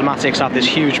instant automatics have this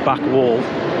huge back wall.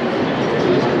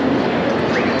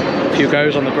 A few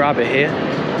goes on the grabber here.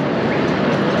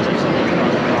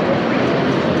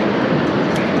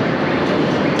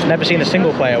 Never seen a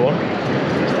single player one.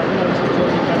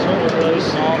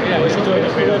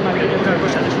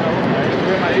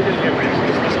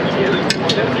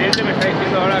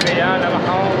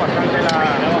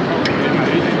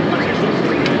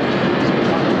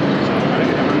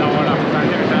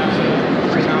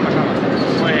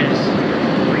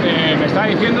 Me está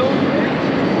diciendo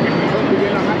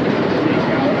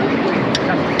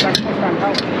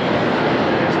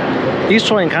These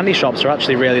toy and candy shops are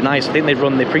actually really nice. I think they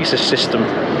run the Presys system,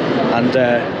 and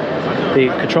the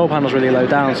control panel's really low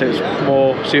down, so it's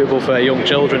more suitable for young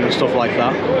children and stuff like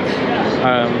that.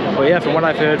 But yeah, from what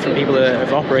I've heard from people that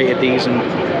have operated these and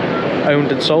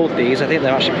owned and sold these, I think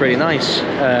they're actually pretty nice.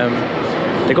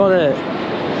 They got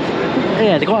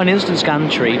an instant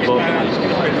gantry, but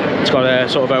it's got a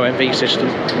sort of OMV system.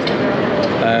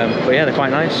 But yeah, they're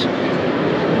quite nice.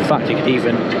 In fact, you could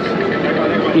even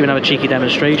have a cheeky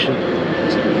demonstration.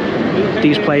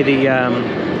 These play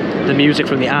the music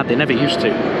from the ad. They never used to.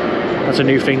 That's a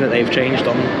new thing that they've changed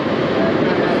on.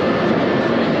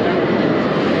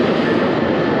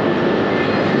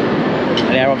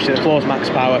 And yeah, obviously the claw's max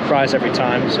power, prize every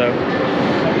time, so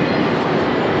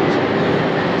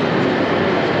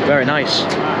very nice.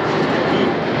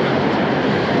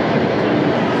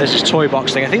 There's this toy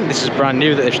box thing. I think this is brand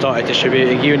new that they've started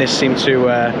distributing. Unis seem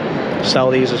to sell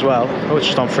these as well. Oh, it's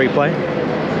just on free play.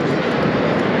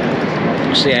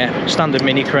 So yeah, standard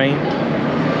mini crane.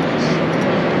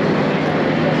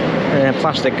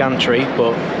 Plastic gantry,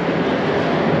 but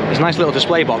there's a nice little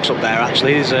display box up there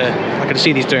actually. I can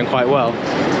see these doing quite well.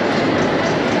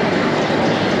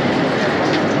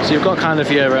 So you've got kind of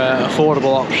your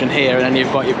affordable option here, and then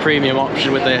you've got your premium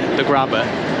option with the grabber,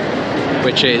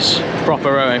 which is proper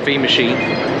OMV machine.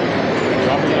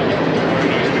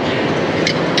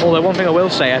 Although one thing I will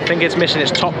say, I think it's missing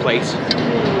its top plate.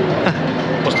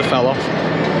 Must have fell off.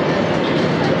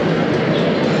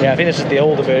 Yeah, I think this is the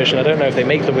older version. I don't know if they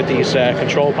make them with these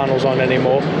control panels on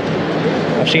anymore.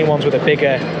 I've seen ones with a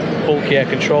bigger, bulkier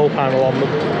control panel on them.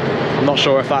 I'm not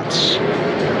sure if that's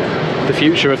the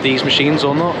future of these machines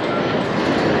or not.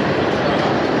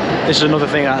 This is another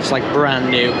thing that's like brand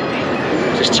new.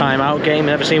 It's this timeout game.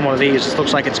 I've never seen one of these. It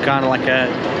looks like it's kind of like a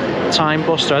time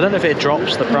buster. I don't know if it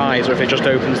drops the prize or if it just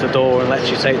opens the door and lets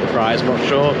you take the prize. I'm not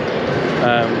sure.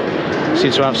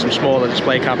 Seems to have some smaller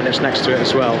display cabinets next to it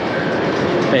as well.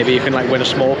 Maybe you can like win a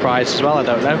small prize as well, I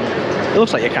don't know. It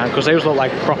looks like you can, because those look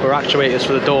like proper actuators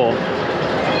for the door.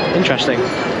 Interesting.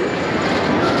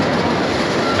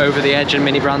 Over the Edge and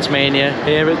Mini Brands Mania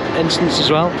here at Instance as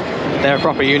well. They're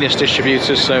proper Unis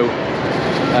distributors, so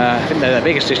I think they're their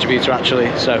biggest distributor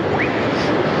actually, so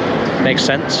makes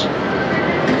sense.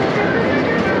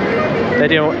 They're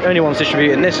the only ones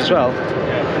distributing this as well.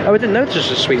 Oh, I didn't know this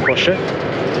was a sweet pusher.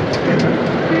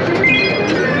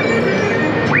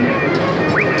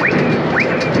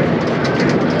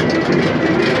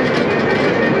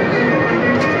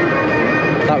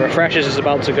 That refreshers is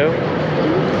about to go.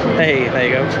 Hey, there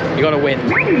you go. You gotta win.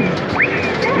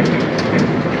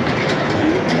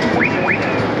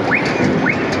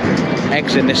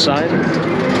 Eggs in this side.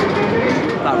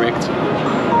 That rigged.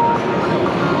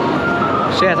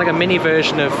 So yeah, it's like a mini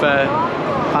version of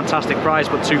Fantastic Prize,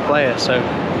 but 2 player. So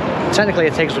technically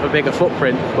it takes up a bigger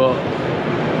footprint, but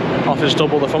offers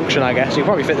double the function, I guess. You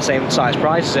probably fit the same size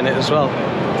prizes in it as well,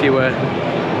 if you were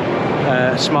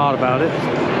smart about it.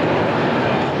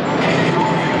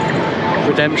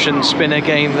 Redemption spinner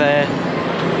game there.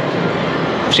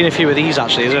 I've seen a few of these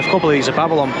actually. There's a couple of these at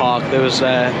Babylon Park. There was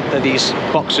these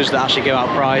boxes that actually give out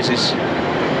prizes.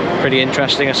 Pretty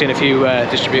interesting. I've seen a few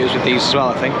distributors with these as well,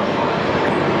 I think.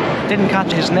 Didn't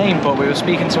catch his name, but we were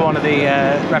speaking to one of the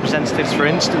representatives for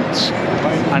Instance,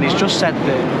 and he's just said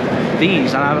that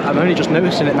these, and I'm only just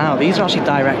noticing it now, these are actually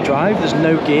direct drive. There's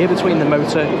no gear between the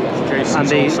motor and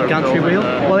the gantry wheel.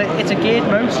 Well, it's a geared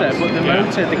motor, but the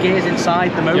motor, the gears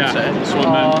inside the motor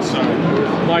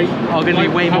are going to be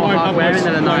way more hard wearing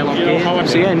than a nylon gear.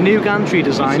 So yeah, new gantry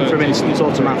design from Instance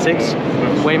Automatics,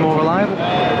 way more reliable.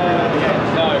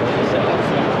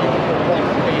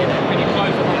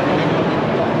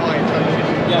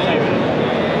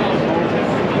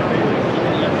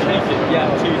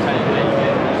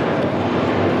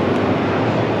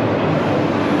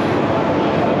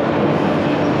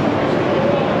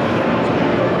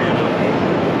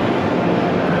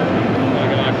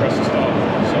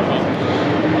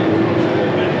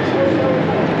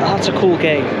 That's a cool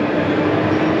game.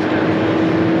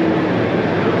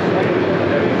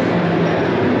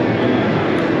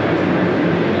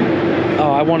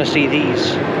 I want to see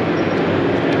these.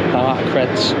 Ah,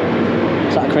 creds.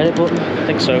 Is that a credit button? I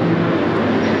think so.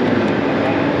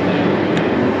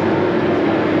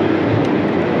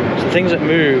 So things that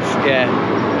move, yeah,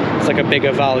 it's like a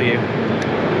bigger value.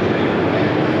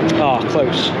 Oh,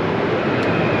 close.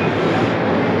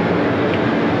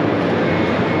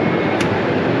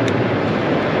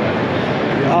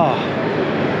 Oh.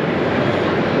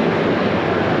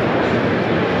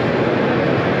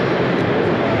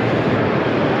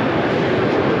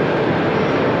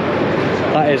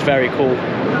 That is very cool.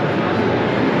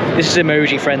 This is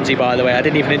Emoji Frenzy, by the way. I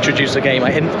didn't even introduce the game.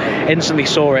 I instantly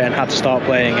saw it and had to start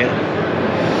playing it.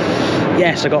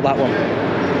 Yes, I got that one.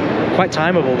 Quite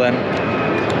timeable then.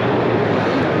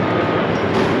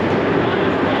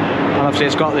 And obviously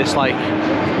it's got this like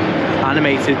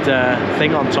animated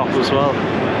thing on top as well.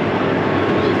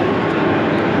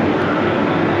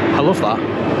 I love that.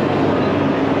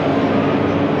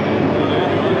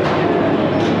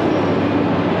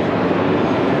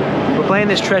 We're playing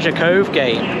this Treasure Cove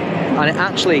game, and it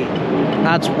actually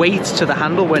adds weight to the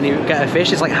handle when you get a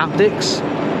fish. It's like haptics.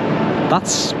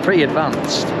 That's pretty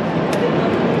advanced.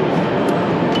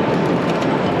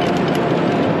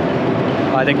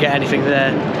 I didn't get anything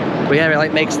there. But yeah, it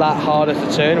like makes that harder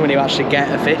to turn when you actually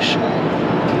get a fish.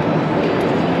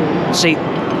 See,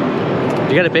 if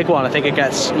you get a big one, I think it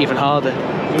gets even harder.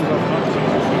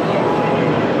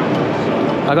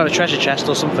 I got a treasure chest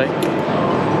or something.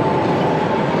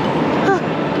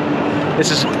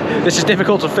 This is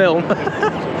difficult to film.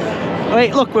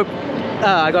 Wait, look,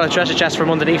 I got a treasure chest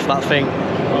from underneath that thing.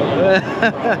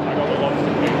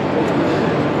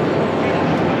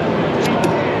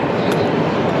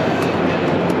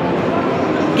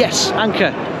 Yes,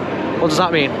 anchor. What does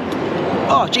that mean?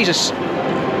 Oh, Jesus.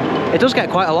 It does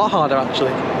get quite a lot harder,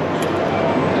 actually.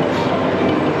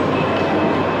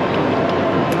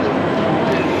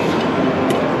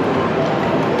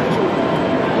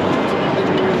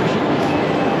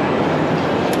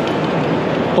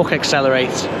 Hook accelerate.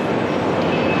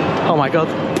 Oh my god.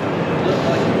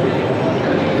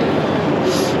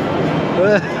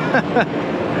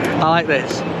 I like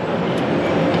this.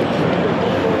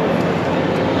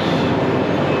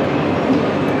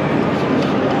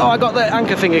 Oh, I got the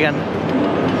anchor thing again.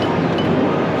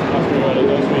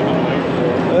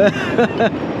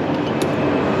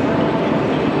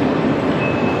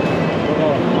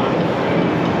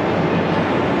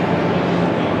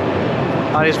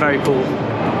 That is very cool.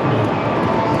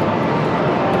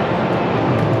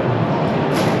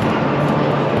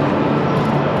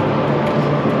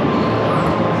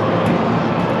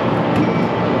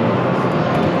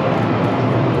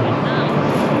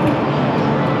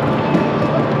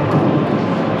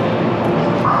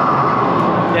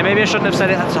 Maybe I shouldn't have said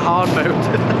it, that's a hard mode.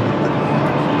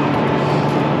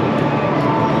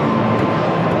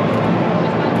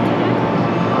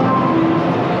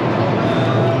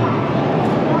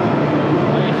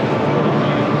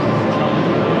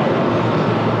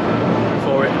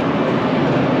 For it.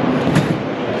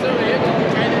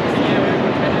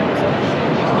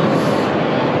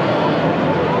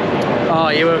 Oh,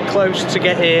 you were close to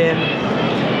getting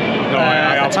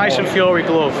a Tyson Fury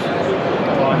glove.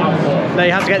 No,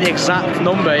 you have to get the exact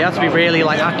number. You have to be really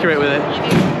like accurate with it.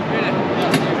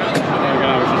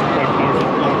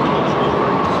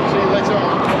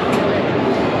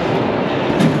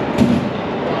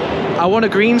 I want to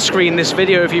green screen this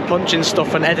video of you punching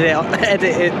stuff and edit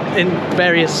it in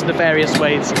various nefarious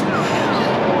ways.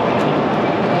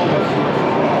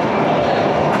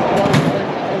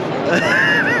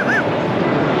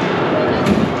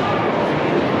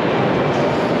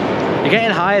 You're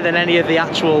getting higher than any of the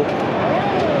actual.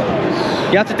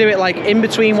 You have to do it like in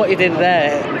between what you did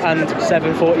there and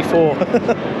 744.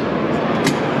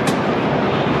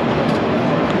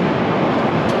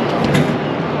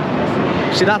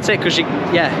 See, that's it, because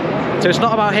yeah. So it's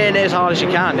not about hitting it as hard as you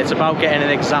can, it's about getting an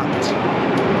exact.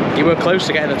 You were close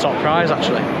to getting the top prize,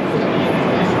 actually.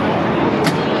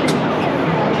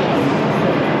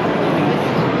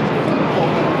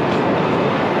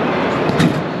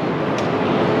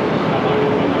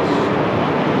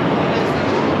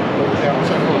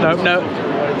 No,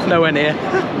 nowhere near. I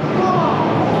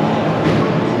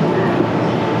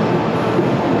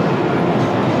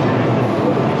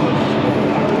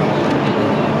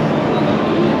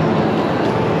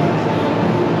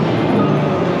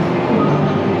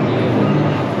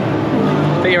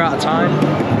think you're out of time.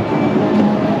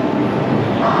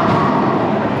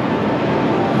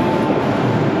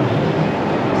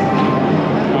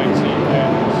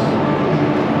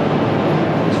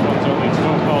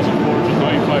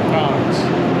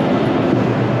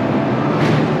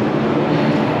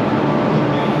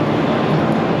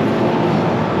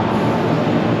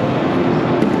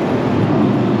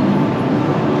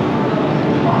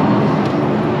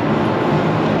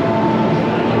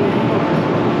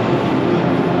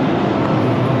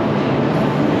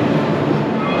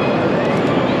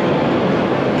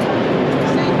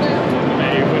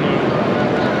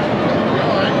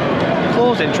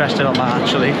 floor's interesting on that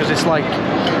actually, because it's like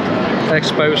an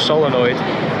exposed solenoid.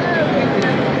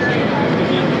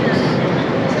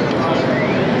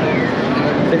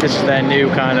 I think this is their new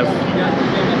kind of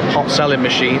hot selling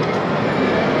machine.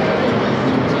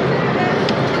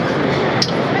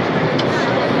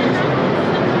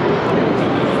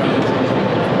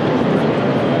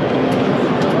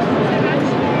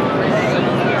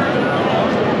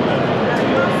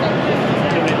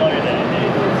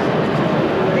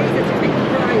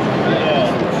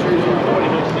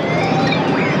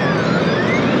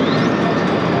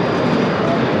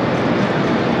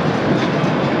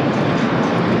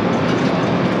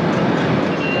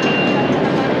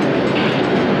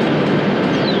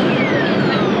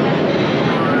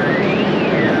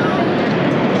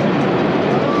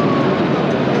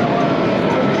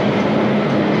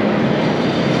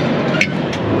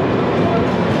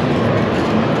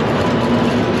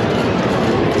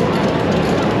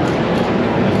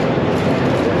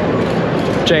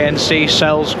 JNC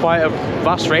sells quite a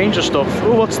vast range of stuff.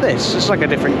 Oh, what's this? It's like a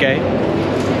different game.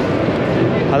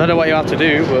 I don't know what you have to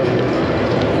do, but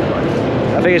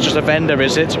I think it's just a vendor,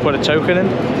 is it, to put a token in?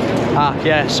 Ah,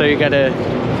 yeah, so you get a...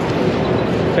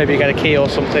 maybe you get a key or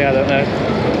something, I don't know.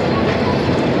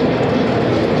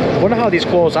 I wonder how these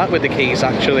claws act with the keys,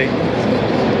 actually.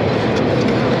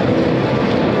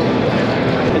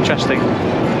 Interesting.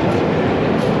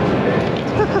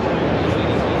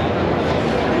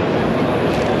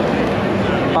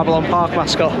 Babylon Park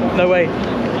mascot. No way.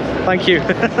 Thank you. It's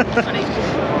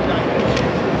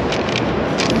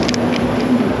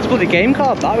a bloody game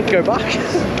card that, we could go back.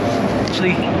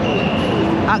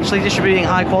 Actually distributing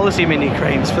high quality mini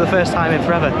cranes for the first time in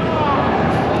forever.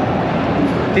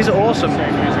 These are awesome.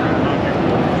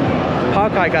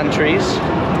 Parkai gantries.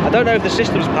 I don't know if the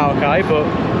system's Parkai, but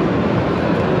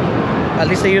at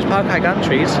least they use Parkai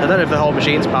gantries. I don't know if the whole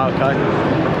machine's Parkai.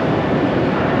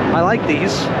 I like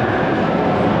these.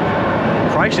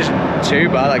 Price isn't too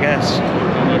bad, I guess.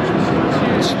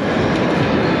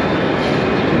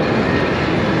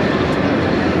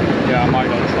 Yeah, I might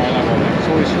not try that one. It's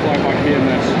always quite like being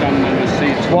there, standing in the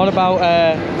seats. What about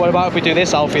if we do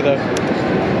this, Alfie, though?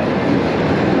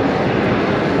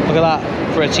 Look at that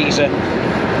for a teaser.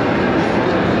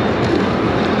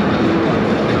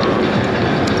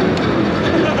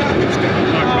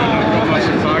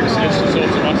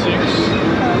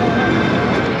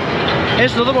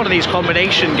 Here's another one of these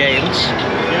combination games.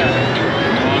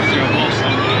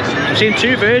 I've seen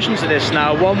two versions of this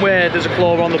now. One where there's a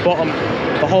claw on the bottom,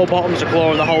 the whole bottom's a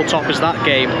claw and the whole top is that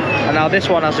game. And now this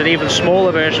one has an even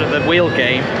smaller version of the wheel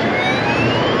game,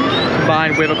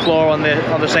 combined with a claw on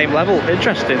the same level.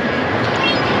 Interesting.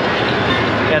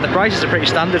 Yeah, the prices are pretty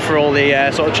standard for all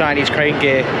the sort of Chinese crane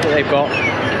gear that they've got.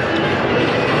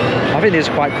 I think these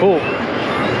are quite cool.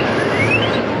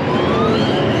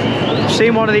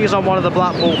 Seen one of these on one of the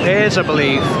Blackpool piers, I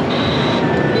believe.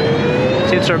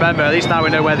 Seem to remember, at least now we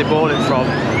know where they bought it from.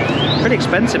 Pretty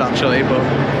expensive actually, but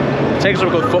it takes up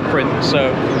a good footprint,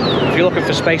 so if you're looking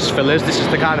for space fillers, this is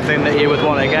the kind of thing that you would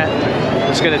want to get.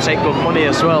 It's going to take good money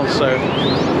as well, so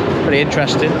pretty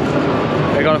interesting.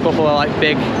 We've got a couple of like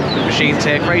big machines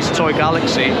here. Crazy Toy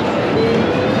Galaxy.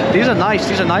 These are nice,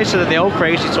 these are nicer than the old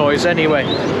Crazy Toys anyway,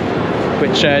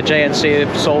 which JNC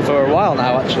have sold for a while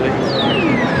now actually.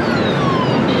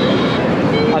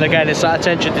 And again, it's that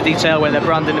attention to detail when they're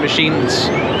branding the machines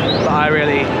that I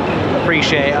really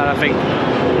appreciate, and I think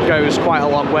goes quite a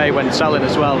long way when selling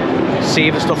as well. See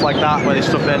even stuff like that where they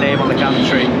stuck their name on the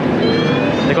gantry.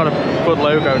 They've got a good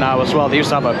logo now as well. They used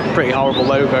to have a pretty horrible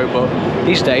logo, but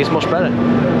these days much better.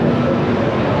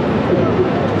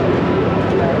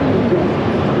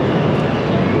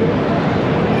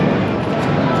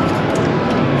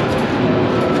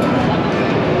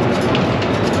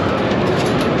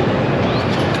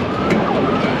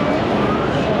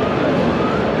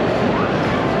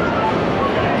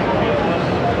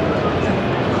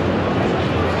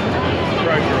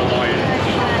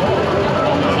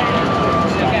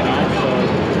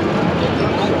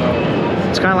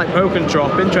 Kind of like poke and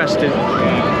drop, interesting.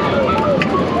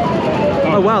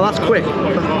 Oh wow, that's quick.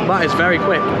 That is very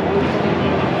quick.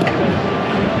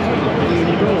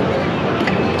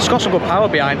 It's got some good power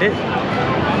behind it.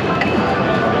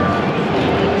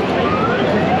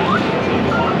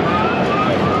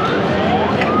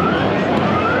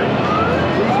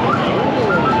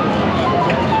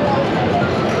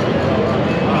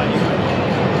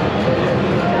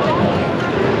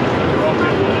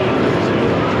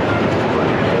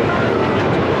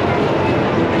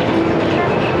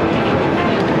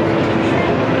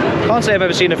 I can't say I've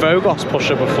ever seen a Vogos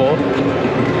pusher before.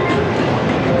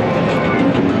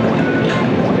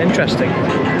 Interesting. interesting.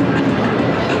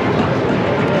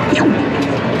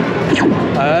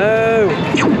 Oh.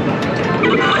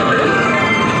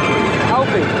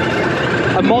 Alfie,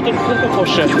 a modern flipper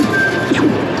pusher.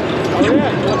 Oh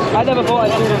yeah. I never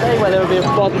thought I'd see a day where there would be a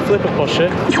modern flipper pusher.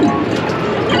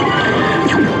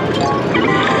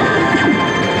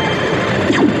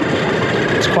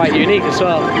 It's quite unique as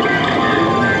well.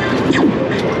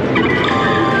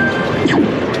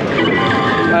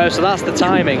 Oh, so that's the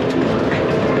timing.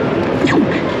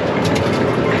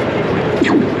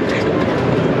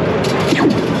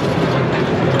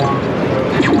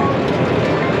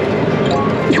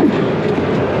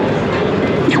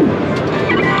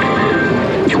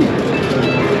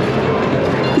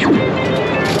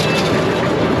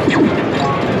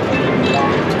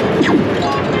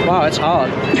 Wow, it's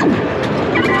hard.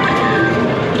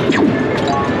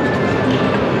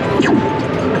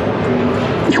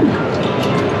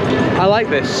 I like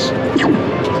this.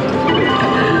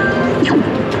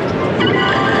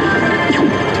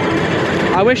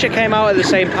 I wish it came out at the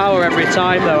same power every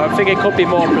time though. I think it could be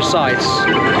more precise.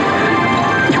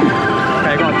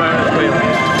 Okay, got a bonus wheel.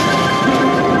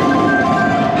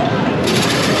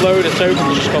 Load of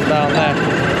tokens just gone down there.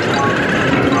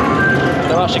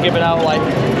 They're actually giving out like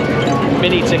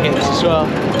mini tickets as well.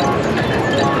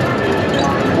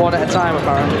 One at a time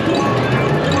apparently.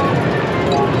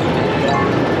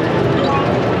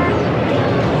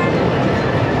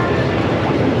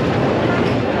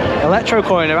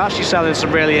 Electrocoin are actually selling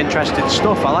some really interesting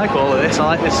stuff. I like all of this. I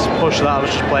like this push that I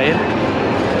was just playing.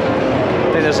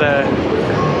 I think there's a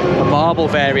marble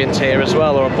variant here as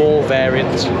well, or a ball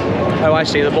variant. Oh, I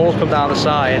see, the balls come down the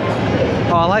side.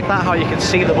 Oh, I like that, how you can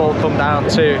see the ball come down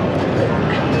too.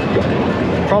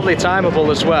 Probably timeable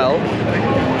as well.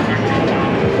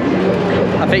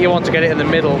 I think you want to get it in the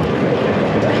middle.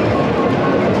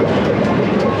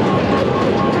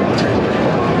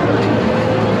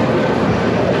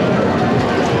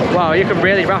 Wow, you can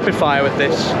really rapid fire with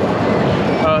this.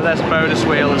 Oh, there's a bonus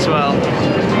wheel as well.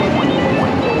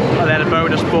 And then a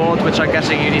bonus board, which I'm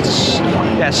guessing you need to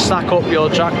stack up your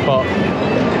jackpot.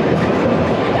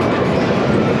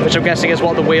 Which I'm guessing is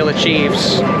what the wheel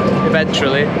achieves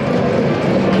eventually.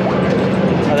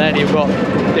 And then you've got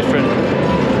different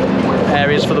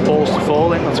areas for the balls to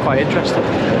fall in. That's quite interesting.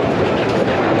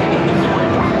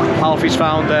 Alfie's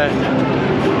found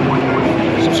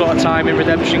some sort of timing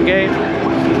redemption game.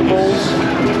 Balls.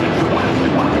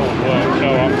 Well, no,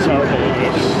 I'm terrible at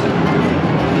this.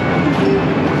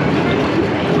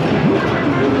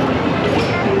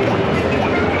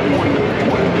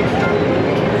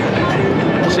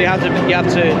 So you have to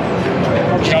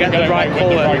obviously get the right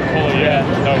colour. Yeah.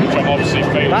 No, which I'm obviously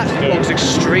failing to do. That looks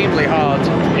extremely hard.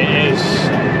 It is.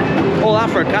 All that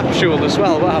for a capsule as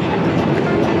well. Wow.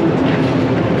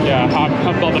 Yeah,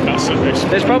 I'm not the best at this.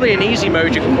 There's probably an easy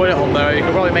mode you can put it on though. You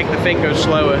can probably make the thing go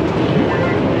slower.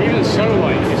 Even so,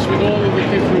 like, it's with all of the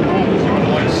different ones, you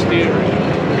can like steering.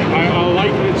 I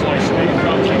like it, it's like steering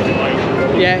crouching, like.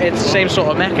 Yeah, it's the same sort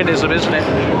of mechanism, isn't it?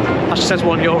 Actually says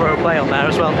 €1 play on there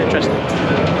as well. Interesting.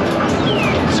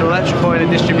 So Electrocoin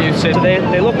are distributed.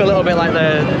 They look a little bit like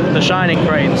the Shining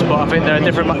cranes, but I think they're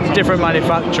a different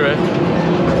manufacturer.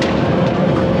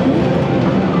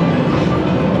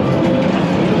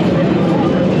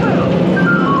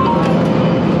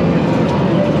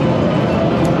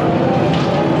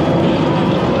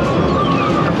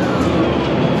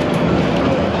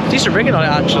 Decent rigging on it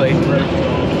actually.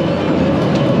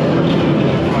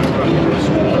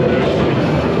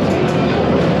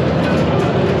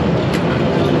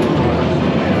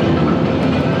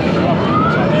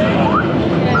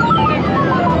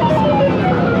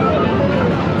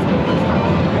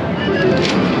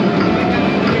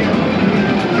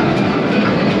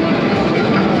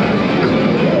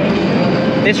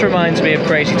 This reminds me of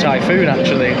Crazy Typhoon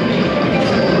actually.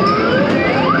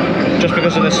 Just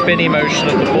because of the spinny motion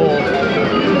of the ball.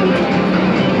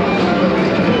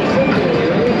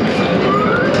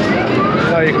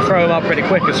 Oh, you can throw them out pretty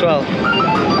quick as well.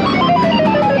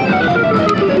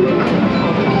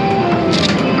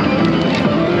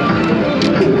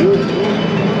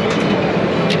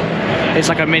 It's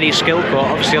like a mini skill cut.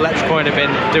 Obviously Electrocoin have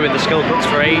been doing the skill cuts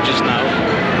for ages now.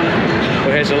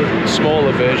 But here's a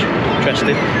smaller version.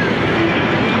 Interesting.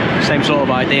 Same sort of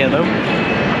idea though.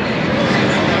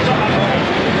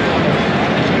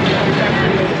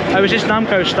 Oh, is this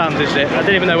Namco stand, is it? I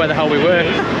didn't even know where the hell we were.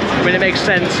 I mean, it makes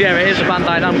sense, yeah, it is a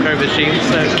Bandai Namco machine,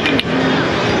 so...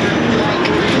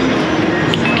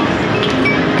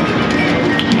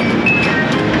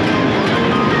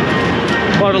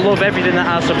 Well, I love everything that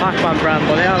has the Pac-Man brand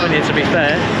on it, haven't you, to be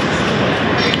fair?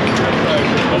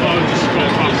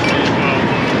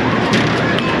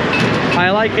 I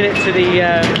liken it to the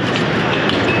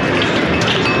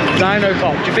Dino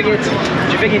Pop. Do you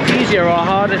think it's easier or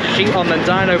harder to cheat on than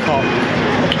Dino Pop?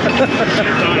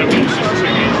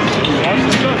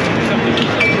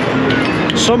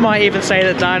 Some might even say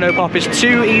that Dino Pop is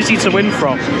too easy to win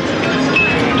from.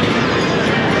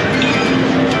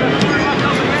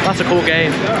 That's a cool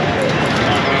game.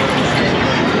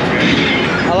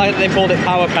 I like that they called it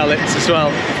Power Pellets as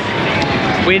well.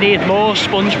 We need more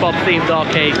SpongeBob themed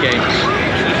arcade games.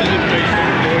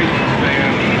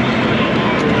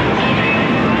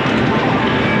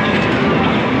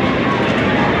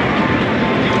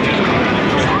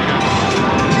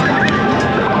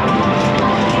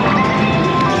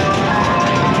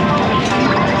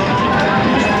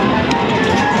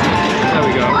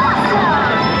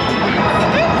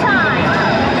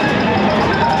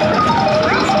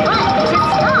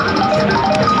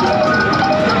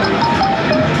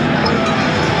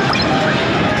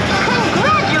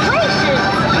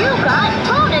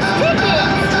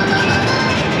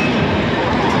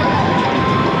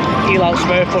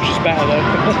 Smurf Push is better though.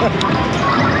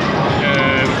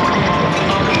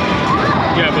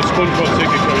 Yeah, but SpongeBob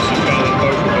Ticket Coaster is better than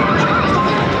both of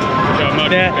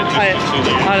them. Yeah,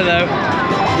 I don't know.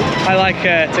 I like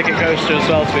Ticket Coaster as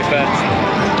well, to be fair.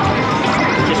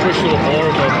 Just wish there were more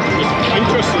of them.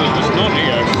 Interesting, there's just none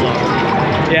here. So.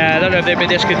 Yeah, I don't know if they've been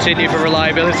discontinued for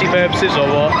reliability purposes or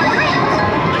what.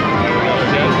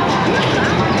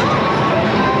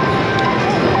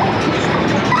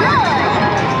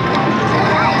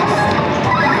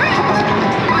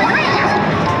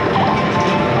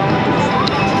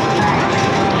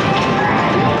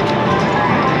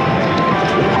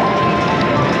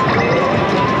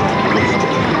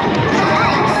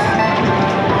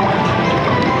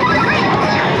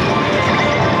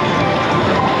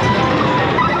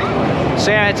 So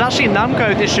yeah, it's actually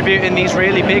Namco distributing these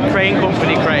really big crane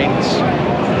company cranes.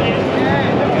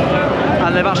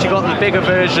 And they've actually got the bigger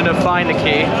version of Finder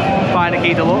Key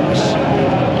Deluxe.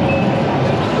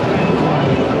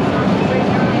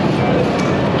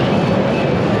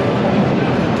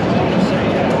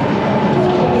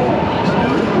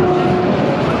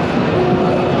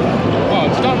 Oh,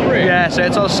 it's not free? Yeah, so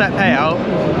it's all set payout.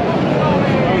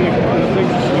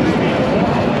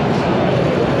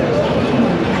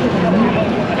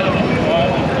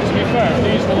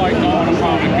 These were like not on a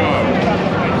pound and go,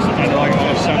 and like on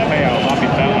a set payout, that'd be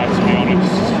better to be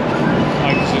honest.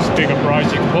 Like it's just bigger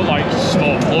price. You can put like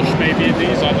small plush maybe in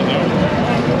these. I don't know.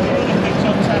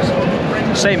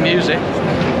 Same music.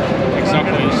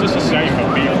 Exactly. It's just the same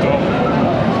but beefed up.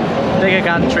 Bigger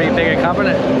gantry, bigger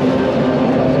cabinet.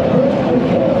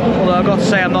 Although I've got to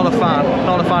say I'm not a fan.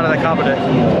 Not a fan of the cabinet.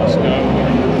 Let's go.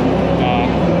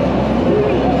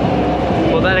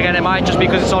 But then again, it might just be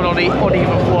because it's on an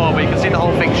uneven floor, but you can see the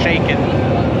whole thing shaking.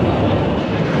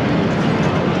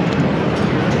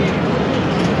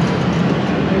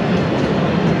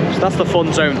 So that's the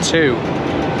Fun Zone 2.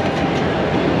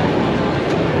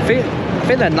 I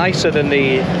think they're nicer than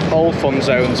the old Fun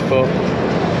Zones, but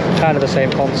kind of the same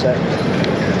concept.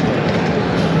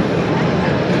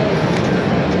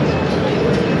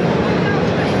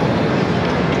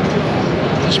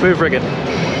 Smooth rigging.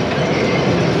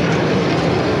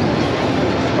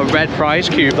 A red prize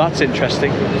cube, that's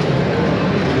interesting. I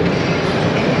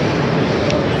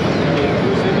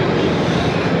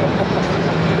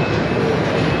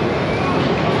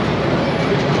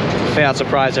think that's a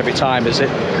prize every time, is it?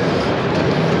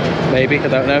 Maybe, I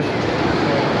don't know.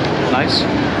 Nice.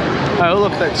 Oh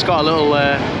look, it's got a little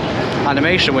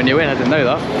animation when you win, I didn't know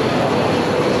that.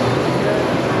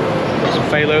 Some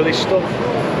Fayloli stuff.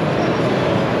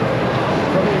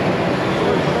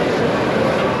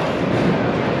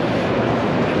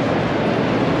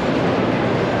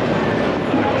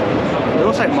 It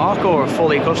looks like Marco have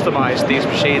fully customised these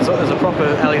machines. Look, there's a proper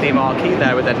LED marquee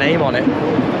there with their name on it.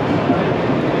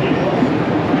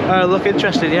 Oh, look,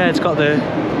 interesting. Yeah, it's got the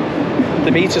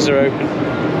meters are open.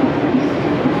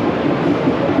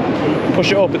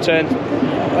 Push it up and turn.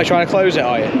 Are you trying to close it,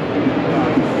 are you?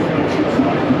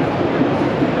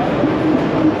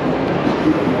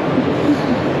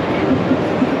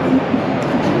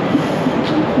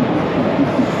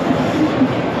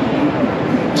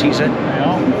 Teaser.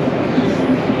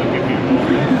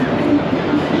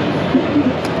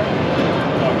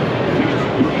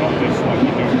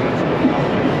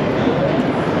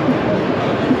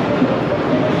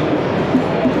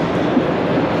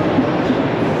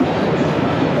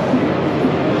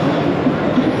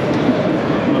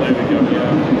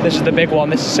 This is the big one.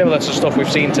 This is similar to stuff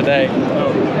we've seen today.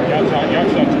 Oh, you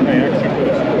actually have to pay extra for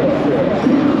this.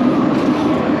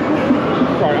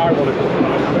 Right, I want it.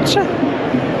 Sure.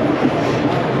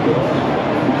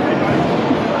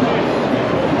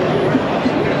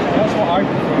 That's what I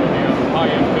prefer, the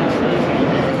high-end version.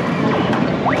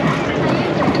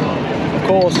 Of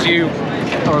course, you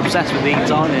are obsessed with these,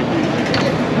 aren't you?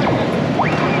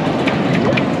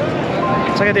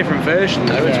 It's like a different version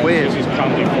though, it's weird. This is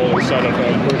candy full instead of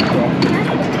fruit drop.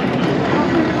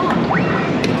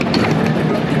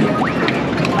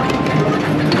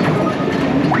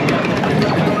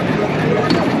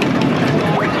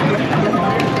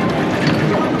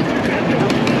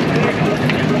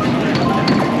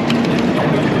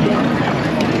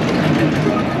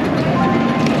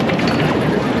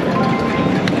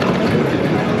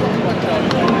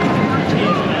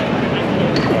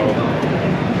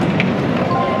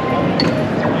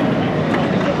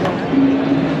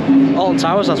 Alton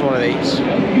Towers has one of these.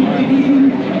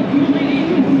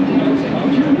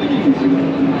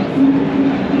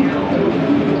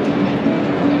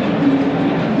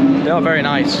 They are very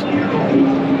nice.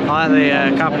 I like the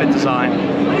cabinet design.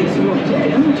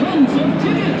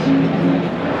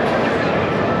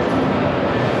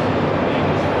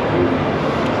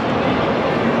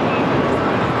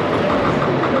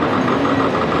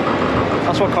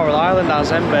 That's what Coral Island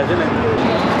has, embed, isn't it?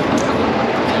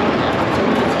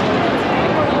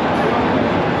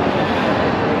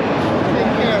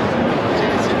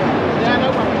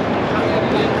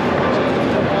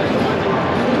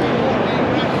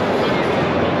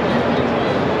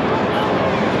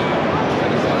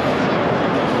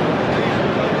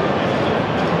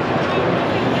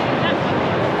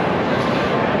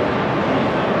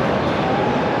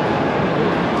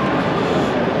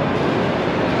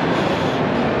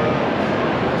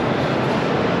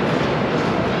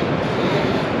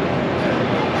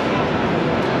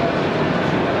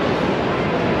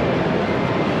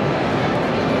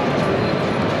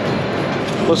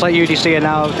 Looks like UDC are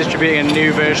now distributing a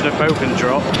new version of Poke and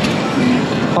Drop.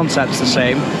 Concept's the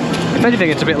same. If anything,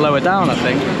 it's a bit lower down, I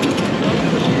think.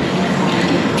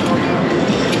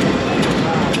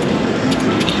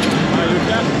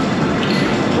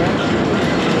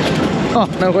 Oh,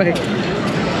 no way.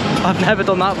 I've never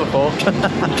done that before.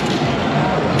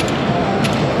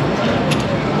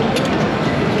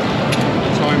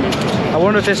 I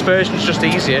wonder if this version's just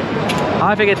easier.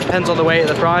 I think it depends on the weight of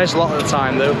the prize a lot of the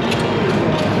time though.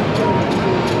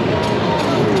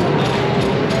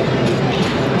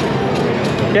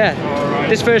 Yeah, right.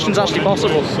 This version's actually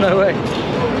possible. No way.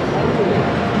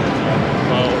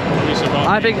 Well,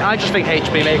 I just think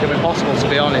HP make them impossible, to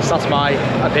be honest. That's my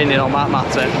opinion on that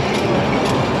matter.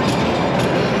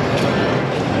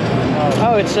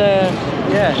 Oh, it's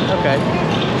yeah, okay.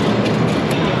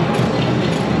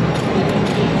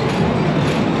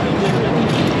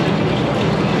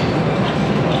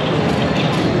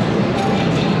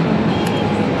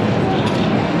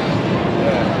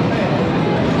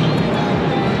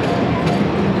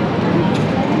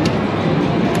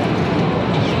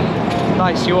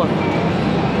 Nice, you won.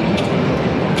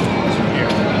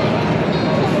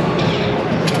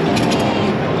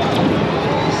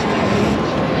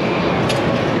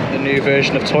 The new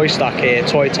version of Toy Stack here,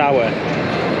 Toy Tower,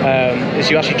 is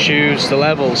you actually choose the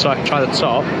level, so I can try the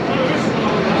top.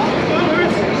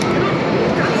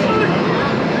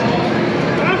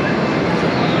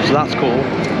 So that's cool.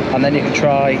 And then you can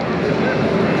try, you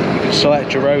can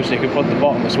select your row, so you can put the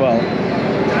bottom as well.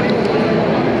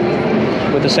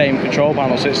 With the same control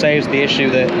panel, so it saves the issue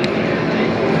that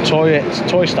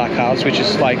Toy Stack has, which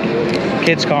is like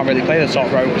kids can't really play the top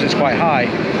row because it's quite high.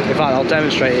 In fact, I'll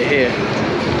demonstrate it here.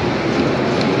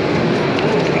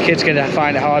 The kids can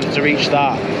find it harder to reach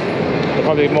that. They're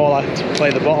probably more likely to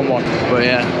play the bottom one, but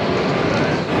yeah.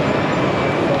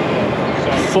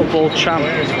 Football champ.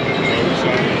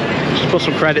 Just put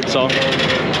some credits on.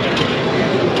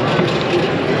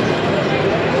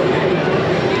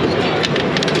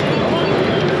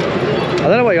 I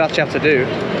don't know what you actually have to do.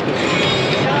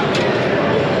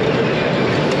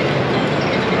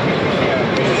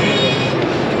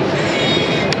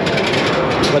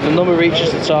 When the number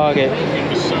reaches the target.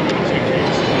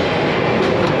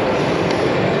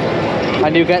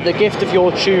 And you get the gift of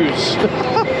your choose.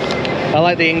 I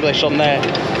like the English on there.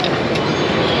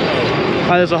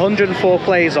 And there's 104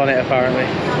 plays on it apparently.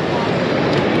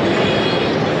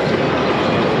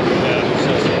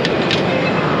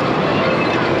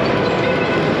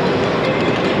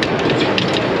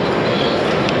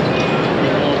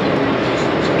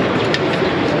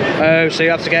 Oh, so you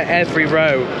have to get every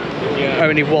row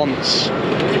only once.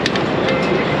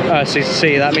 Oh,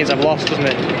 see, that means I've lost, doesn't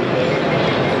it?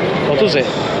 Or does it?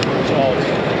 It's odd.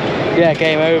 Yeah,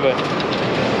 game over.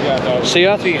 Yeah, no. So you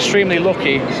have to be extremely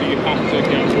lucky. So you have to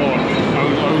get one.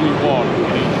 Only one. You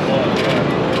need one,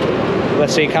 yeah.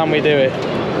 Let's see, can we do it?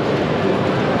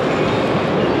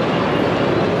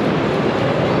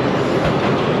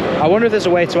 I wonder if there's a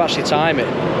way to actually time it.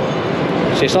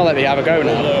 See, it's not letting me have a go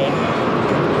now.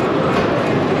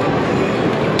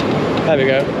 There we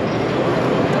go.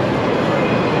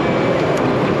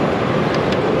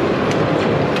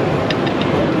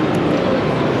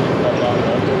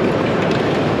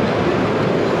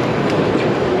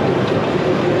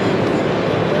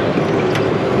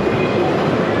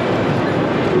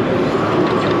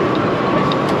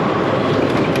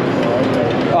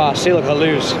 Oh, see, look, I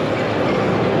lose.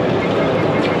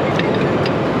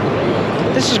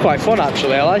 This is quite fun,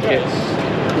 actually. I like it.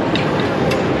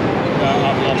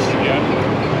 I've lost again.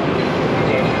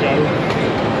 There we go.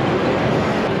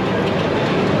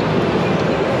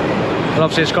 And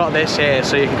obviously, it's got this here,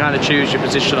 so you can kind of choose your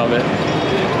position of it.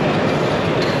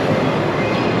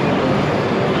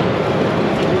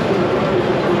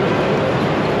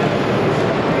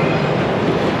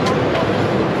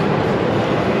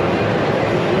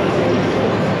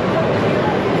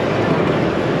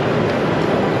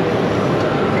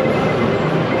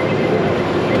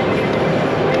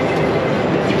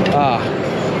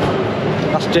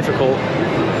 Difficult.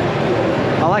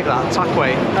 I like that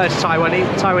Takway. Oh, it's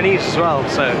Taiwanese as well,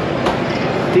 so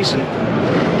decent.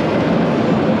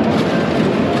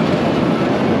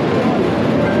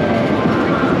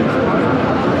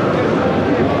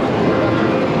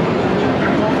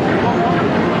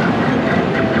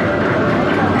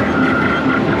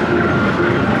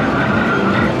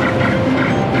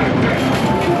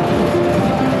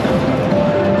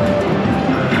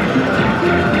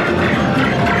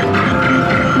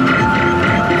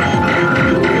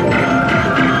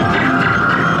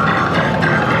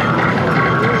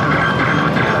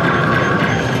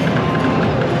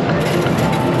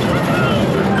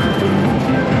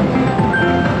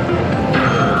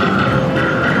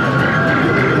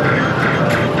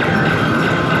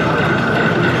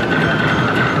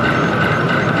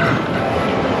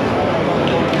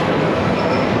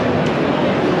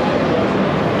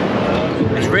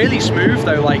 Really smooth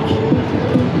though, like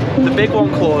the big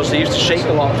one claws, they used to shake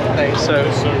a lot, didn't they? So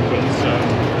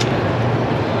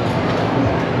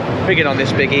rigging on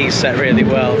this big E set really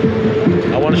well.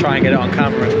 I want to try and get it on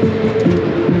camera.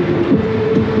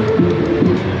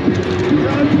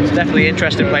 It's definitely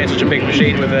interesting playing such a big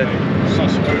machine with it. It's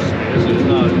not supposed to be, is it?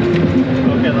 No,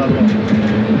 I'll get that one.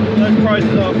 Those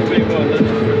prices are for big ones, they're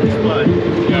just for display.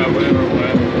 Yeah, we're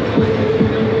aware.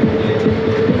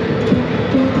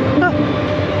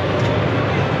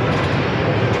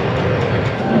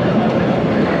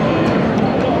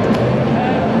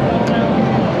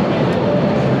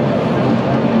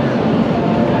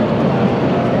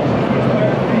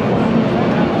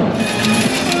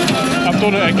 I've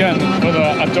done it again, but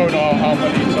I don't know how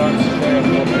many times today I've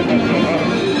done it.